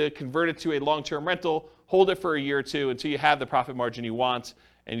decide to convert it to a long-term rental, hold it for a year or two until you have the profit margin you want,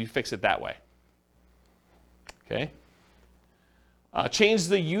 and you fix it that way. Okay. Change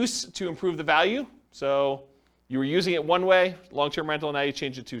the use to improve the value. So you were using it one way, long-term rental, now you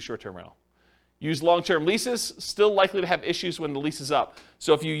change it to short-term rental. Use long-term leases, still likely to have issues when the lease is up.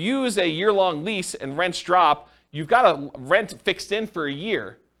 So if you use a year-long lease and rents drop, you've got a rent fixed in for a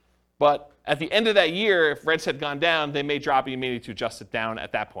year. But at the end of that year, if rents had gone down, they may drop and you may need to adjust it down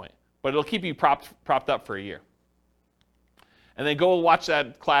at that point. But it'll keep you propped up for a year. And then go watch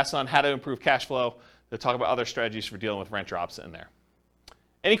that class on how to improve cash flow. They'll talk about other strategies for dealing with rent drops in there.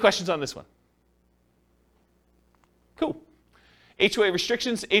 Any questions on this one? Cool. HOA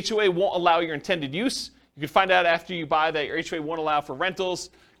restrictions. HOA won't allow your intended use. You can find out after you buy that your HOA won't allow for rentals.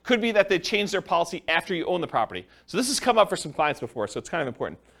 Could be that they change their policy after you own the property. So this has come up for some clients before, so it's kind of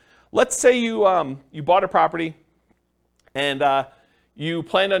important. Let's say you bought a property and you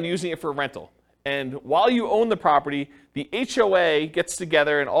planned on using it for a rental. And while you own the property, the HOA gets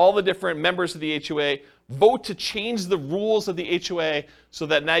together and all the different members of the HOA vote to change the rules of the HOA so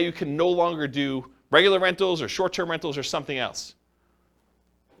that now you can no longer do regular rentals or short-term rentals or something else.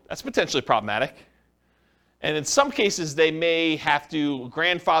 That's potentially problematic. And in some cases, they may have to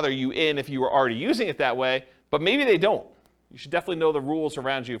grandfather you in if you were already using it that way, but maybe they don't. You should definitely know the rules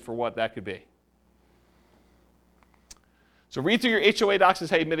around you for what that could be. So read through your HOA docs is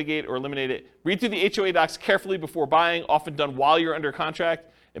how you mitigate or eliminate it. Read through the HOA docs carefully before buying, often done while you're under contract.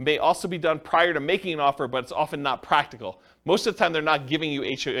 It may also be done prior to making an offer, but it's often not practical. Most of the time, they're not giving you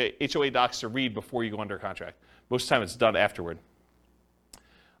HOA docs to read before you go under contract. Most of the time, it's done afterward.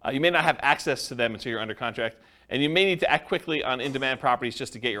 You may not have access to them until you're under contract, and you may need to act quickly on in-demand properties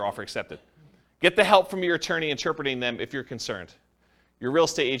just to get your offer accepted. Get the help from your attorney interpreting them if you're concerned. Your real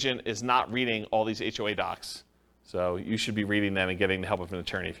estate agent is not reading all these HOA docs, so you should be reading them and getting the help of an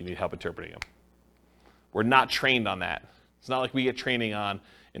attorney if you need help interpreting them. We're not trained on that. It's not like we get training on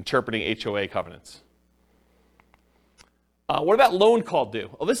interpreting HOA covenants. What about loan call due?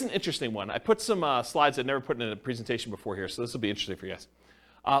 Oh, this is an interesting one. I put some slides I've never put in a presentation before here, so this will be interesting for you guys.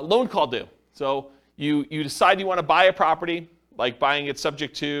 Loan call due. So you decide you want to buy a property, like buying it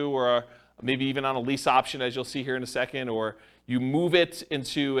subject to, or maybe even on a lease option, as you'll see here in a second, or you move it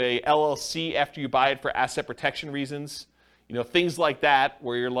into a LLC after you buy it for asset protection reasons. You know, things like that,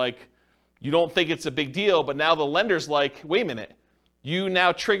 where you're like, you don't think it's a big deal, but now the lender's like, wait a minute, you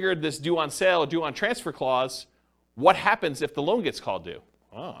now triggered this due on sale, due on transfer clause. What happens if the loan gets called due?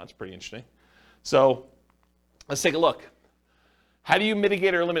 Oh, that's pretty interesting. So let's take a look. How do you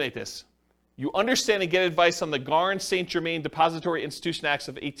mitigate or eliminate this? You understand and get advice on the Garn-St. Germain Depository Institution Acts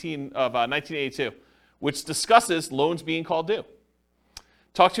of 1982, which discusses loans being called due.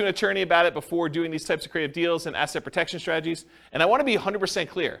 Talk to an attorney about it before doing these types of creative deals and asset protection strategies. And I want to be 100%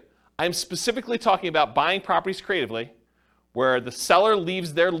 clear. I'm specifically talking about buying properties creatively, where the seller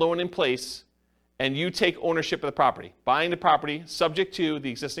leaves their loan in place and you take ownership of the property. Buying the property subject to the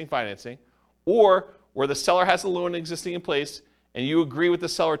existing financing, or where the seller has the loan existing in place and you agree with the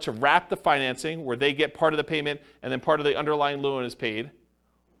seller to wrap the financing where they get part of the payment and then part of the underlying loan is paid.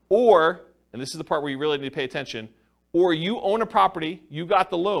 Or, and this is the part where you really need to pay attention, or you own a property, you got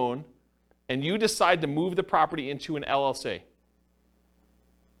the loan, and you decide to move the property into an LLC.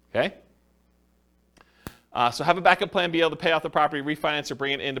 Okay? So have a backup plan, be able to pay off the property, refinance, or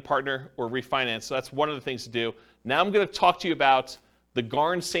bring it in to partner or refinance. So that's one of the things to do. Now I'm going to talk to you about the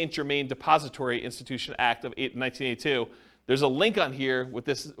Garn-St. Germain Depository Institution Act of 1982. There's a link on here with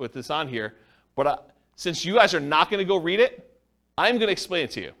this on here, but since you guys are not going to go read it, I'm going to explain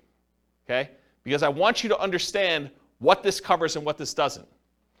it to you, okay? Because I want you to understand what this covers and what this doesn't.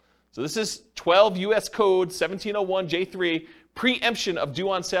 So this is 12 U.S. Code 1701 J3, preemption of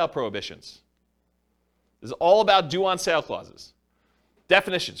due on sale prohibitions. This is all about due on sale clauses.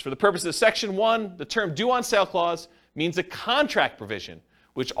 Definitions. For the purposes of Section 1, the term due on sale clause means a contract provision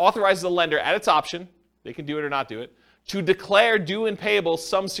which authorizes the lender at its option, they can do it or not do it, to declare due and payable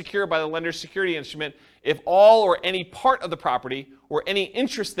sums secured by the lender's security instrument if all or any part of the property or any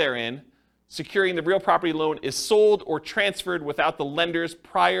interest therein securing the real property loan is sold or transferred without the lender's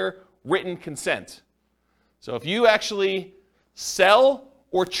prior written consent. So if you actually sell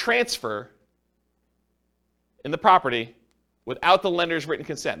or transfer in the property without the lender's written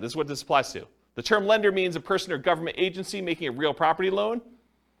consent, this is what this applies to. The term lender means a person or government agency making a real property loan,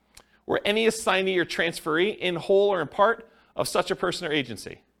 or any assignee or transferee in whole or in part of such a person or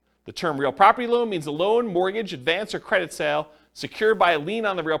agency. The term real property loan means a loan, mortgage, advance, or credit sale secured by a lien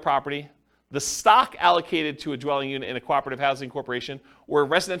on the real property, the stock allocated to a dwelling unit in a cooperative housing corporation or a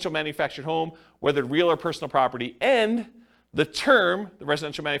residential manufactured home, whether real or personal property, and the term, the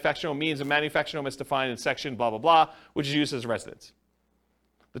residential manufactured home, means a manufactured home is defined in section blah, blah, blah, which is used as a residence.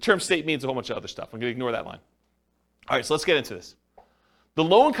 The term state means a whole bunch of other stuff. I'm going to ignore that line. All right, so let's get into this. The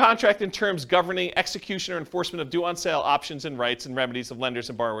loan contract and terms governing execution or enforcement of due on sale options and rights and remedies of lenders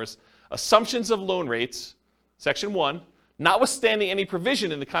and borrowers, assumptions of loan rates, section 1, notwithstanding any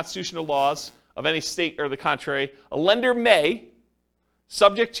provision in the constitutional laws of any state or the contrary, a lender may,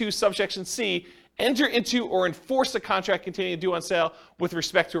 subject to subsection C, enter into or enforce a contract containing a due on sale with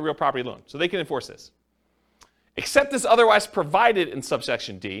respect to a real property loan. So they can enforce this. Except as otherwise provided in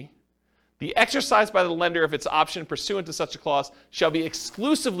subsection D, the exercise by the lender of its option pursuant to such a clause shall be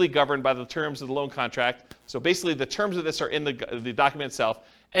exclusively governed by the terms of the loan contract. So basically the terms of this are in the document itself,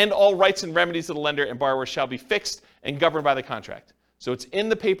 and all rights and remedies of the lender and borrower shall be fixed and governed by the contract. So it's in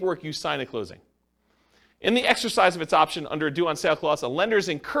the paperwork you sign at closing. In the exercise of its option under a due on sale clause, a lender is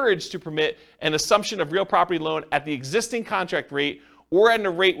encouraged to permit an assumption of real property loan at the existing contract rate or at a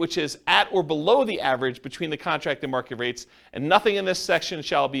rate which is at or below the average between the contract and market rates, and nothing in this section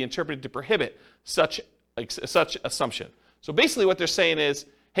shall be interpreted to prohibit such assumption. So basically what they're saying is,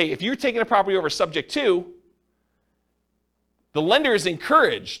 hey, if you're taking a property over subject to, the lender is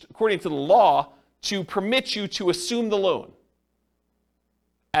encouraged, according to the law, to permit you to assume the loan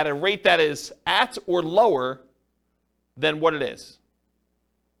at a rate that is at or lower than what it is.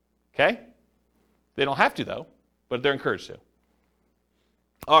 Okay? They don't have to, though, but they're encouraged to.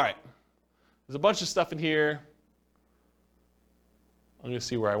 All right. There's a bunch of stuff in here. I'm going to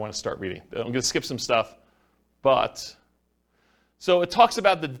see where I want to start reading. I'm going to skip some stuff, but so it talks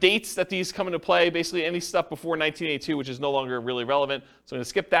about the dates that these come into play, basically any stuff before 1982, which is no longer really relevant. So I'm going to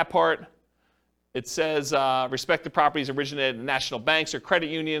skip that part. It says respective properties originated in national banks or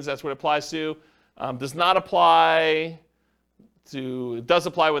credit unions. That's what it applies to. Does not apply to, it does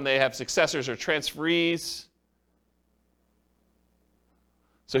apply when they have successors or transferees.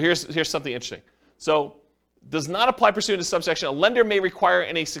 So here's something interesting. So does not apply pursuant to subsection. A lender may require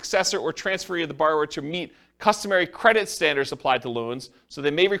any successor or transferee of the borrower to meet customary credit standards applied to loans. So they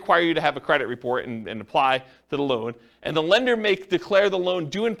may require you to have a credit report and apply to the loan. And the lender may declare the loan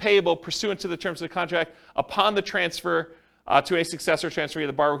due and payable pursuant to the terms of the contract upon the transfer to a successor or transferee of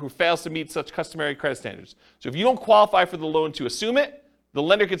the borrower who fails to meet such customary credit standards. So if you don't qualify for the loan to assume it, the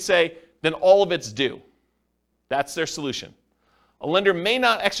lender could say, then all of it's due. That's their solution. A lender may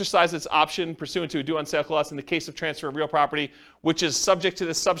not exercise its option pursuant to a due on sale clause in the case of transfer of real property, which is subject to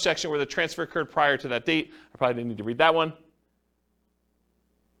this subsection where the transfer occurred prior to that date. I probably didn't need to read that one.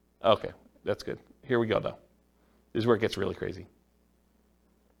 Okay, that's good. Here we go, though. This is where it gets really crazy.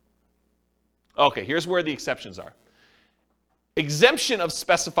 Okay, here's where the exceptions are. Exemption of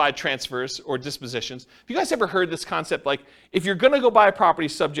specified transfers or dispositions. Have you guys ever heard this concept? Like, if you're going to go buy a property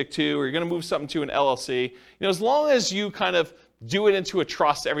subject to, or you're going to move something to an LLC, as long as you kind of do it into a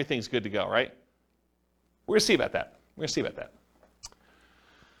trust, everything's good to go, right? We're going to see about that.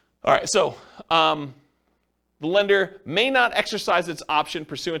 All right, so the lender may not exercise its option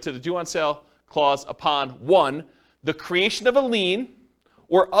pursuant to the due on sale clause upon 1, the creation of a lien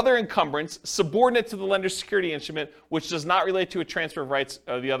or other encumbrance subordinate to the lender's security instrument, which does not relate to a transfer of rights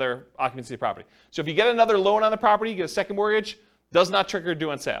of the other occupancy of the property. So if you get another loan on the property, you get a second mortgage, does not trigger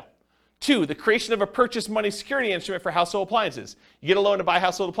due on sale. 2, the creation of a purchase money security instrument for household appliances. You get a loan to buy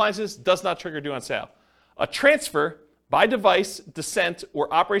household appliances, does not trigger due on sale. A transfer by device, descent,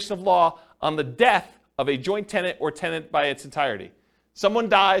 or operation of law on the death of a joint tenant or tenant by its entirety. Someone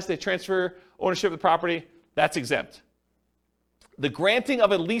dies, they transfer ownership of the property, that's exempt. The granting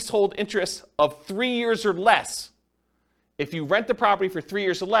of a leasehold interest of 3 years or less. If you rent the property for 3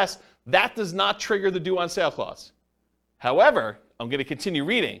 years or less, that does not trigger the due on sale clause. However, I'm going to continue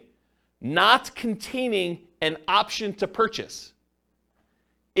reading. Not containing an option to purchase.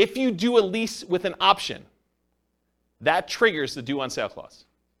 If you do a lease with an option, that triggers the due on sale clause.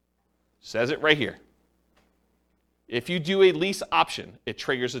 Says it right here. If you do a lease option, it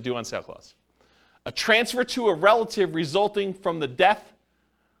triggers the due on sale clause. A transfer to a relative resulting from the death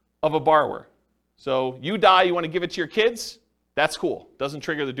of a borrower. So you die, you want to give it to your kids, that's cool. Doesn't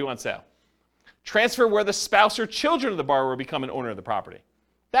trigger the due on sale. Transfer where the spouse or children of the borrower become an owner of the property.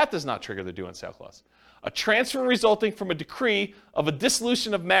 That does not trigger the due on sale clause. A transfer resulting from a decree of a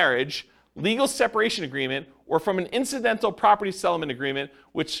dissolution of marriage, legal separation agreement, or from an incidental property settlement agreement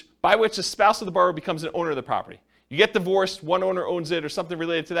by which the spouse of the borrower becomes an owner of the property. You get divorced, one owner owns it, or something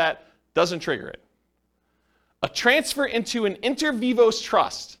related to that, doesn't trigger it. A transfer into an inter vivos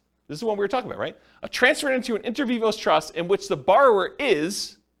trust. This is the one we were talking about, right? A transfer into an inter vivos trust in which the borrower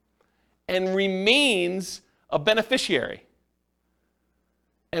is and remains a beneficiary,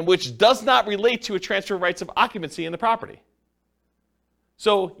 and which does not relate to a transfer of rights of occupancy in the property.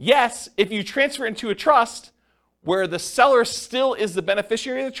 So yes, if you transfer into a trust where the seller still is the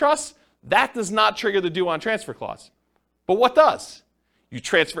beneficiary of the trust, that does not trigger the due on transfer clause. But what does? You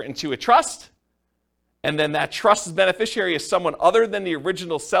transfer into a trust, and then that trust's beneficiary is someone other than the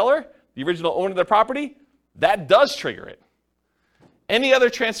original seller, the original owner of the property, that does trigger it. Any other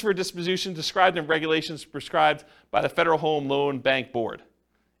transfer disposition described in regulations prescribed by the Federal Home Loan Bank Board.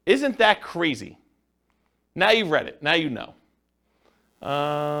 Isn't that crazy? Now you've read it. Now you know.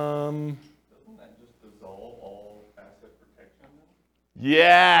 Doesn't that just dissolve all asset protection?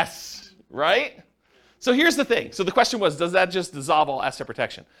 Yes, right? So here's the thing. So the question was, does that just dissolve all asset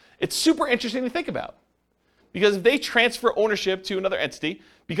protection? It's super interesting to think about. Because if they transfer ownership to another entity,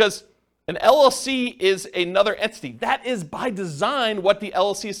 because an LLC is another entity, that is by design what the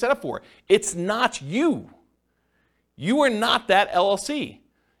LLC is set up for. It's not you. You are not that LLC.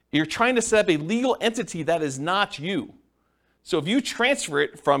 You're trying to set up a legal entity that is not you. So if you transfer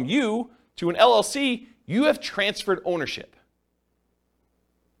it from you to an LLC, you have transferred ownership.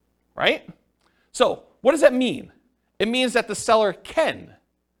 Right? So what does that mean? It means that the seller can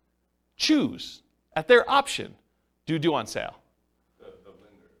choose at their option do due on sale.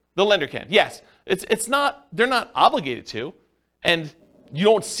 The lender can, yes. It's not, they're not obligated to, and you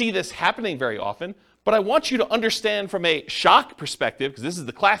don't see this happening very often, but I want you to understand from a shock perspective, because this is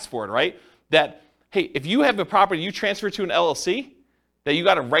the class for it, right? That, hey, if you have a property you transfer to an LLC that you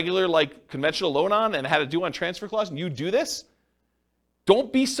got a regular, like, conventional loan on and had a due on transfer clause, and you do this,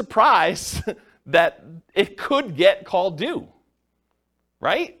 don't be surprised that it could get called due,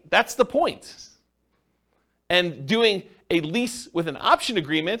 right? That's the point. And doing a lease with an option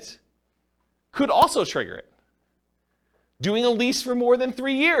agreement could also trigger it. Doing a lease for more than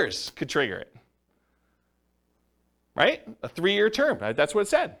 3 years could trigger it. Right? A 3-year term. That's what it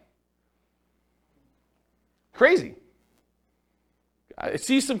said. Crazy. I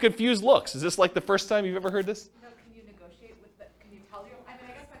see some confused looks. Is this like the first time you've ever heard this? No, can you negotiate with the, can you tell your, I mean,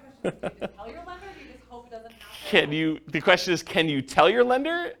 I guess my question is, do you just tell your lender, or do you just hope it doesn't happen? The question is, can you tell your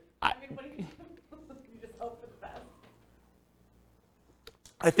lender? I mean, what do you, you just hope for the best?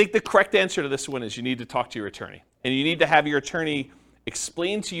 I think the correct answer to this one is you need to talk to your attorney. And you need to have your attorney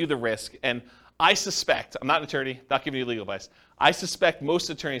explain to you the risk. And I suspect, I'm not an attorney, not giving you legal advice, I suspect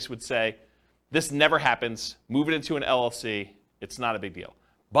most attorneys would say, this never happens, move it into an LLC, it's not a big deal.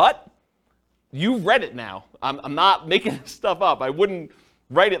 But you've read it now. I'm not making this stuff up. I wouldn't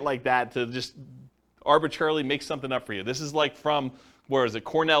write it like that to just arbitrarily make something up for you. This is like from, where is it,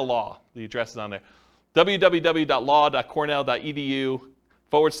 Cornell Law. The address is on there.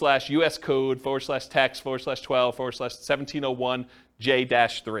 www.law.cornell.edu/US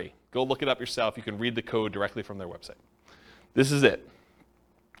code/text/12/1701J-3. Go look it up yourself. You can read the code directly from their website. This is it.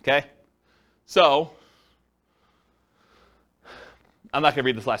 Okay? So, I'm not going to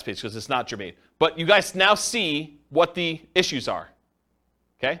read this last page because it's not germane. But you guys now see what the issues are.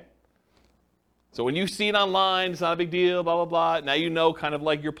 Okay? So when you see it online, it's not a big deal, blah, blah, blah. Now you know kind of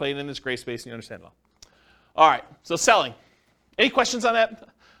like you're playing in this gray space and you understand it all. All right, so selling. Any questions on that?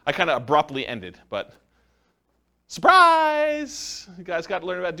 I kind of abruptly ended, but surprise! You guys got to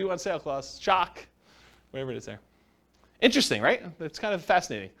learn about due on sale clause. Shock. Whatever it is there. Interesting, right? It's kind of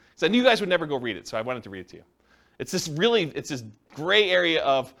fascinating. So I knew you guys would never go read it, so I wanted to read it to you. It's this gray area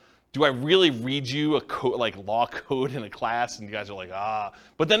of, do I really read you a code, like law code in a class? And you guys are like, ah.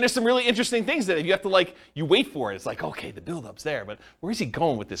 But then there's some really interesting things that you have to like, you wait for it. It's like, okay, the build-up's there, but where's he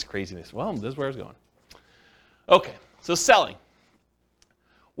going with this craziness? Well, this is where I was going. Okay, so selling.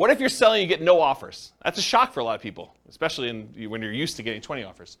 What if you're selling, you get no offers? That's a shock for a lot of people, especially when you're used to getting 20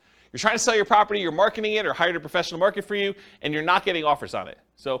 offers. You're trying to sell your property, you're marketing it or hired a professional market for you, and you're not getting offers on it.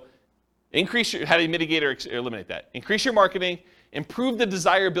 So how do you mitigate or eliminate that? Increase your marketing, improve the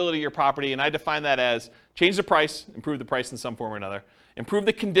desirability of your property, and I define that as change the price, improve the price in some form or another, improve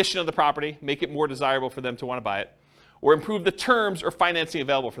the condition of the property, make it more desirable for them to want to buy it, or improve the terms or financing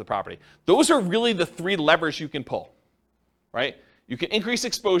available for the property. Those are really the 3 levers you can pull, right? You can increase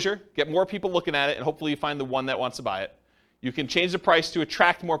exposure, get more people looking at it, and hopefully you find the one that wants to buy it. You can change the price to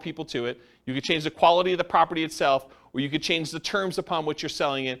attract more people to it. You can change the quality of the property itself, or you could change the terms upon which you're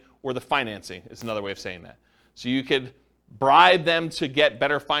selling it, or the financing is another way of saying that. So you could bribe them to get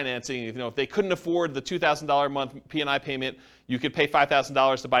better financing. If they couldn't afford the $2,000 a month P&I payment, you could pay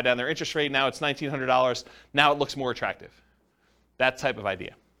 $5,000 to buy down their interest rate. Now it's $1,900. Now it looks more attractive. That type of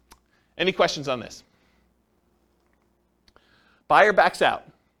idea. Any questions on this? Buyer backs out.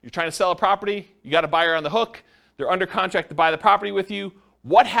 You're trying to sell a property, you got a buyer on the hook, they're under contract to buy the property with you.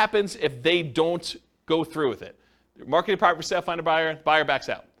 What happens if they don't go through with it? They're marketing property for sale, find a buyer, the buyer backs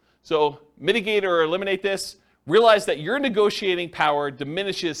out. So mitigate or eliminate this. Realize that your negotiating power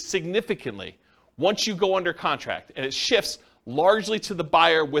diminishes significantly once you go under contract, and it shifts largely to the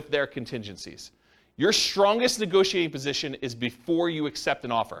buyer with their contingencies. Your strongest negotiating position is before you accept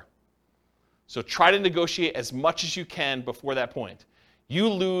an offer. So try to negotiate as much as you can before that point. You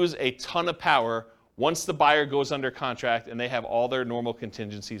lose a ton of power once the buyer goes under contract and they have all their normal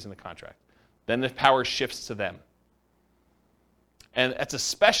contingencies in the contract. Then the power shifts to them. And that's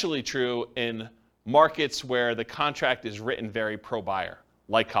especially true in markets where the contract is written very pro-buyer,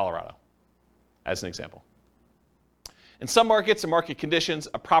 like Colorado, as an example. In some markets and market conditions,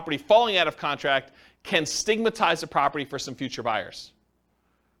 a property falling out of contract can stigmatize a property for some future buyers.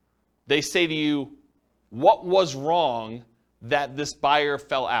 They say to you, what was wrong that this buyer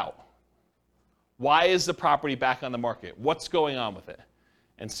fell out? Why is the property back on the market? What's going on with it?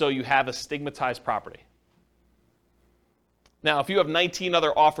 And so you have a stigmatized property. Now, if you have 19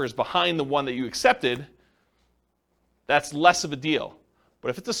 other offers behind the one that you accepted, that's less of a deal. But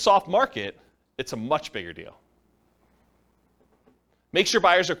if it's a soft market, it's a much bigger deal. Make sure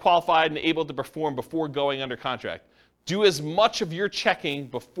buyers are qualified and able to perform before going under contract. Do as much of your checking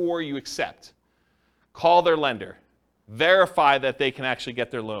before you accept. Call their lender. Verify that they can actually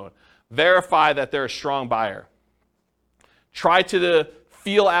get their loan. Verify that they're a strong buyer. Try to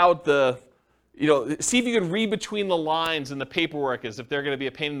feel out see if you can read between the lines in the paperwork as if they're going to be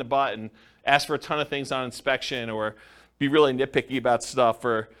a pain in the butt and ask for a ton of things on inspection or be really nitpicky about stuff,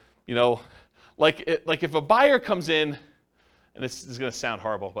 or, like if a buyer comes in, and this is going to sound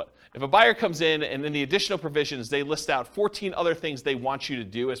horrible, but if a buyer comes in and in the additional provisions, they list out 14 other things they want you to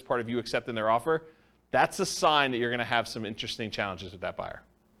do as part of you accepting their offer, that's a sign that you're going to have some interesting challenges with that buyer,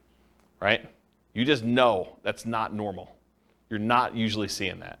 right? You just know that's not normal. You're not usually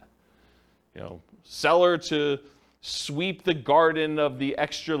seeing that. Seller to sweep the garden of the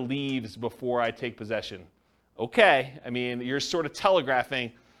extra leaves before I take possession. Okay, you're sort of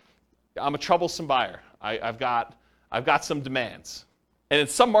telegraphing, I'm a troublesome buyer. I've got some demands. And in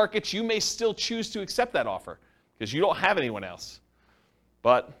some markets, you may still choose to accept that offer because you don't have anyone else.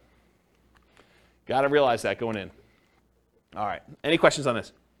 But got to realize that going in. All right, any questions on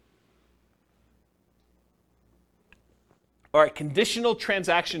this? All right, conditional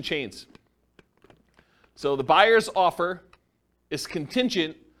transaction chains. So the buyer's offer is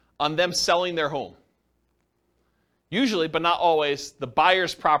contingent on them selling their home. Usually, but not always, the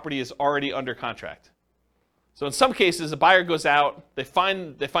buyer's property is already under contract. So in some cases, a buyer goes out, they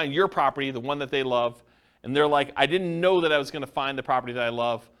find your property, the one that they love, and they're like, I didn't know that I was going to find the property that I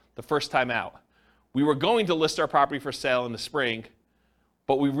love the first time out. We were going to list our property for sale in the spring,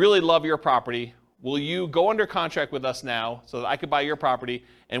 but we really love your property. Will you go under contract with us now so that I could buy your property,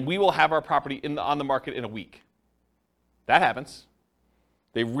 and we will have our property on the market in a week? That happens.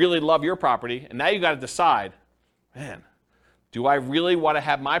 They really love your property, and now you got to decide, man, do I really want to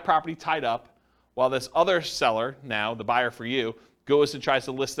have my property tied up while this other seller, now the buyer for you, goes and tries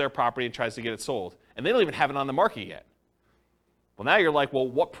to list their property and tries to get it sold? And they don't even have it on the market yet. Well, now you're like, well,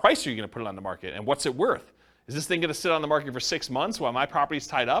 what price are you going to put it on the market, and what's it worth? Is this thing going to sit on the market for 6 months while my property's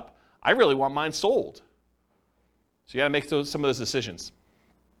tied up? I really want mine sold. So you got to make some of those decisions.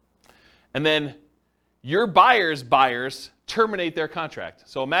 And then your buyers terminate their contract.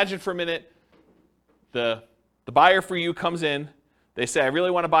 So imagine for a minute, the buyer for you comes in. They say, I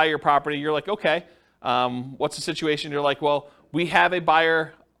really want to buy your property. You're like, okay, what's the situation? You're like, well, we have a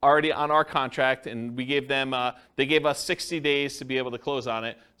buyer already on our contract, and we gave them, they gave us 60 days to be able to close on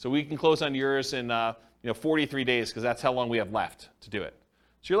it. So we can close on yours in 43 days because that's how long we have left to do it.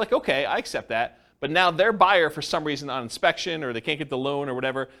 So you're like, okay, I accept that. But now their buyer, for some reason on inspection or they can't get the loan or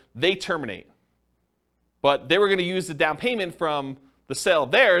whatever, they terminate. But they were going to use the down payment from the sale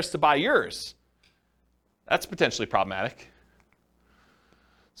of theirs to buy yours. That's potentially problematic.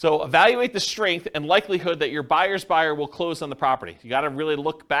 So evaluate the strength and likelihood that your buyer's buyer will close on the property. You got to really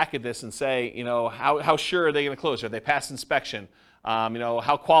look back at this and say, how sure are they going to close? Are they past inspection?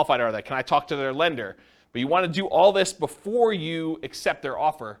 How qualified are they? Can I talk to their lender? But you want to do all this before you accept their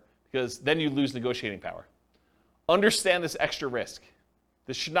offer, because then you lose negotiating power. Understand this extra risk.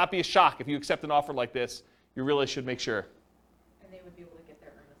 This should not be a shock. If you accept an offer like this, you really should make sure. And they would be able to get their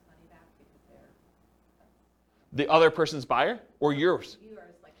earnest money back because The other person's buyer or yours? yours,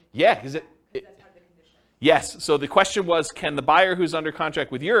 like. Yeah, because That's part of the condition. yes. So the question was, can the buyer who's under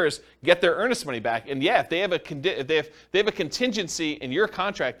contract with yours get their earnest money back? And yeah, if they have a contingency in your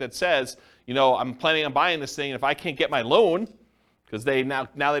contract that says, I'm planning on buying this thing, and if I can't get my loan, because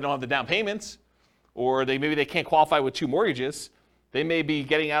now they don't have the down payments, or maybe they can't qualify with 2 mortgages. They may be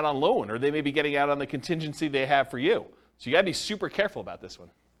getting out on loan, or they may be getting out on the contingency they have for you. So you got to be super careful about this one.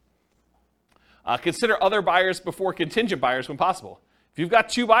 Consider other buyers before contingent buyers when possible. If you've got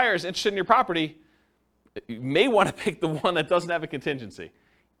 2 buyers interested in your property, you may want to pick the one that doesn't have a contingency,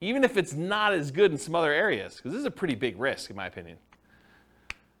 even if it's not as good in some other areas, because this is a pretty big risk, in my opinion.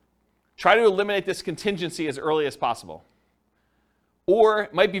 Try to eliminate this contingency as early as possible. Or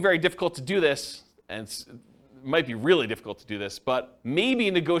it might be very difficult to do this, and it might be really difficult to do this, but maybe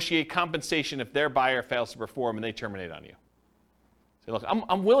negotiate compensation if their buyer fails to perform and they terminate on you. Say, look,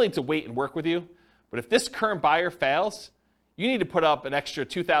 I'm willing to wait and work with you, but if this current buyer fails, you need to put up an extra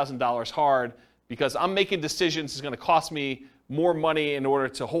 $2,000 hard, because I'm making decisions. It's going to cost me more money in order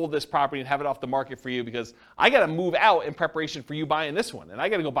to hold this property and have it off the market for you, because I got to move out in preparation for you buying this one, and I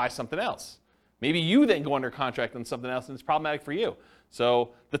got to go buy something else. Maybe you then go under contract on something else, and it's problematic for you.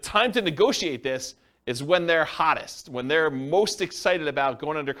 So the time to negotiate this is when they're hottest, when they're most excited about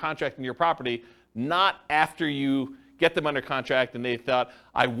going under contract in your property, not after you get them under contract and they thought,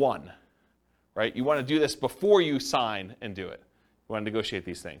 I won, right? You want to do this before you sign and do it. You want to negotiate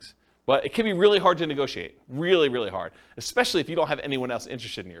these things. But it can be really hard to negotiate, really, really hard, especially if you don't have anyone else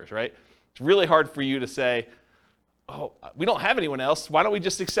interested in yours, right? It's really hard for you to say, oh, we don't have anyone else. Why don't we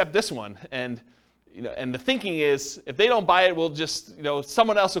just accept this one? And the thinking is, if they don't buy it, we'll just,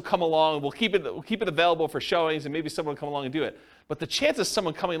 someone else will come along. We'll keep it available for showings, and maybe someone will come along and do it. But the chance of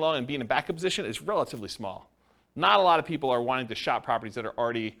someone coming along and being in backup position is relatively small. Not a lot of people are wanting to shop properties that are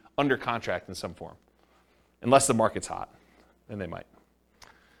already under contract in some form, unless the market's hot, then they might.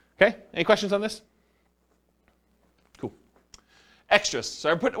 Okay, any questions on this? Cool. Extras. So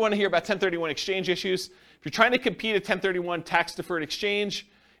I put one here about 1031 exchange issues. If you're trying to compete a 1031 tax-deferred exchange,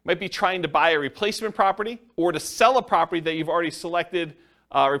 you might be trying to buy a replacement property or to sell a property that you've already selected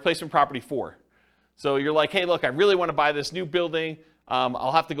a replacement property for. So you're like, hey, look, I really want to buy this new building.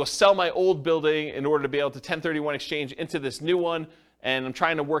 I'll have to go sell my old building in order to be able to 1031 exchange into this new one, and I'm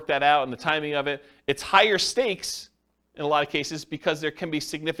trying to work that out and the timing of it. It's higher stakes in a lot of cases because there can be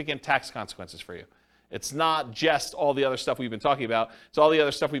significant tax consequences for you. It's not just all the other stuff we've been talking about. It's all the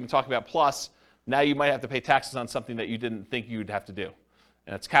other stuff we've been talking about, plus now you might have to pay taxes on something that you didn't think you'd have to do.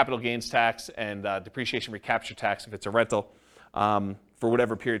 And it's capital gains tax and depreciation recapture tax if it's a rental for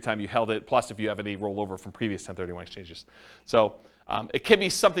whatever period of time you held it, plus if you have any rollover from previous 1031 exchanges. So it can be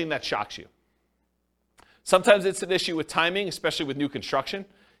something that shocks you. Sometimes it's an issue with timing, especially with new construction.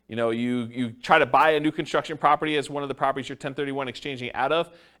 You try to buy a new construction property as one of the properties you're 1031 exchanging out of,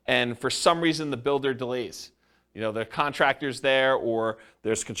 and for some reason the builder delays. The contractor's there, or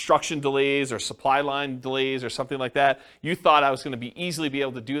there's construction delays or supply line delays or something like that. You thought I was going to easily be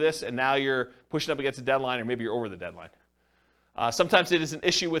able to do this, and now you're pushing up against a deadline, or maybe you're over the deadline. Sometimes it is an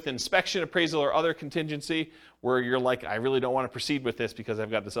issue with inspection, appraisal, or other contingency where you're like, I really don't want to proceed with this because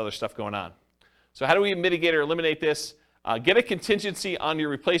I've got this other stuff going on. So how do we mitigate or eliminate this? Get a contingency on your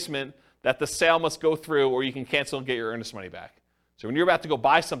replacement that the sale must go through, or you can cancel and get your earnest money back. So when you're about to go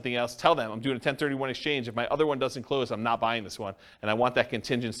buy something else, tell them, I'm doing a 1031 exchange. If my other one doesn't close, I'm not buying this one. And I want that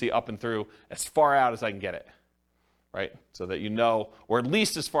contingency up and through as far out as I can get it, right? So that or at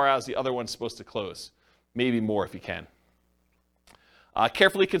least as far out as the other one's supposed to close. Maybe more if you can.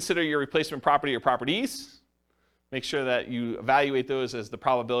 Carefully consider your replacement property or properties. Make sure that you evaluate those as the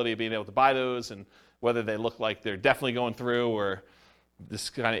probability of being able to buy those, and whether they look like they're definitely going through, or this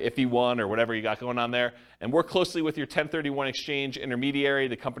kind of iffy one, or whatever you got going on there. And work closely with your 1031 exchange intermediary,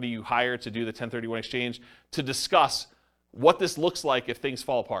 the company you hire to do the 1031 exchange, to discuss what this looks like if things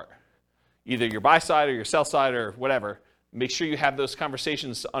fall apart. Either your buy side or your sell side or whatever. Make sure you have those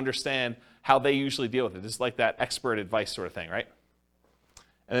conversations to understand how they usually deal with it. It's like that expert advice sort of thing, right?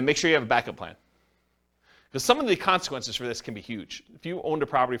 And then make sure you have a backup plan. Because some of the consequences for this can be huge. If you owned a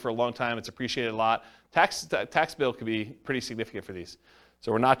property for a long time, it's appreciated a lot. Tax bill could be pretty significant for these.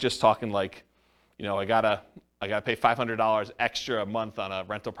 So we're not just talking like, I gotta pay $500 extra a month on a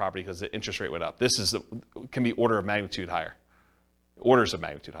rental property because the interest rate went up. This can be orders of magnitude higher,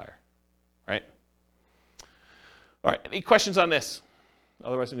 right? All right, any questions on this?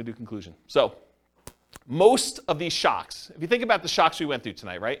 Otherwise, I'm gonna do conclusion. So most of these shocks, if you think about the shocks we went through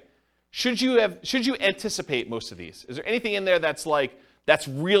tonight, right? Should you anticipate most of these? Is there anything in there that's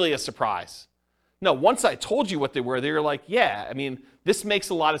really a surprise? No, once I told you what they were like, yeah, this makes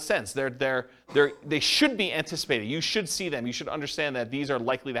a lot of sense. They should be anticipated. You should see them. You should understand that these are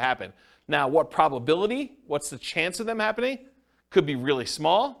likely to happen. Now, what probability? What's the chance of them happening? Could be really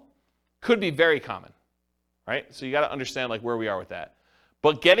small, could be very common, right? So you got to understand where we are with that.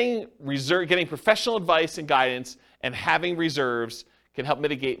 But getting professional advice and guidance and having reserves can help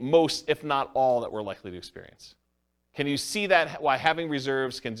mitigate most, if not all, that we're likely to experience. Can you see that, why having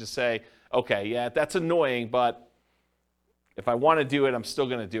reserves can just say, okay, yeah, that's annoying, but if I want to do it, I'm still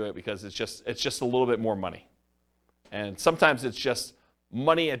going to do it because it's just a little bit more money. And sometimes it's just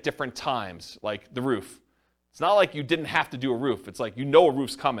money at different times, like the roof. It's not like you didn't have to do a roof. It's like you know a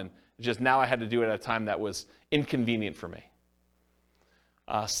roof's coming. It's just now I had to do it at a time that was inconvenient for me.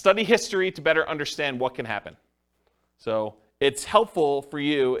 Study history to better understand what can happen. So it's helpful for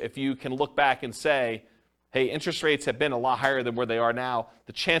you if you can look back and say, hey, interest rates have been a lot higher than where they are now.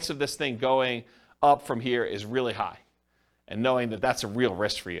 The chance of this thing going up from here is really high. And knowing that that's a real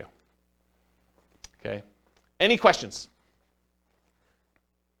risk for you. Okay. Any questions?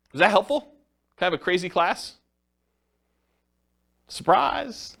 Was that helpful? Kind of a crazy class?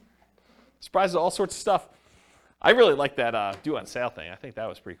 Surprise. Surprise at all sorts of stuff. I really like that due on sale thing. I think that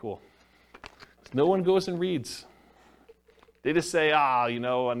was pretty cool. No one goes and reads. They just say,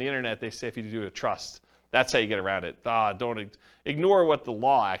 on the internet, they say if you do a trust, that's how you get around it. Don't ignore what the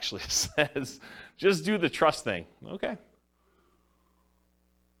law actually says. Just do the trust thing. Okay.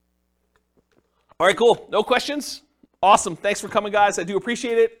 All right, cool. No questions? Awesome. Thanks for coming, guys. I do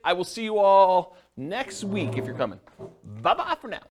appreciate it. I will see you all next week if you're coming. Bye-bye for now.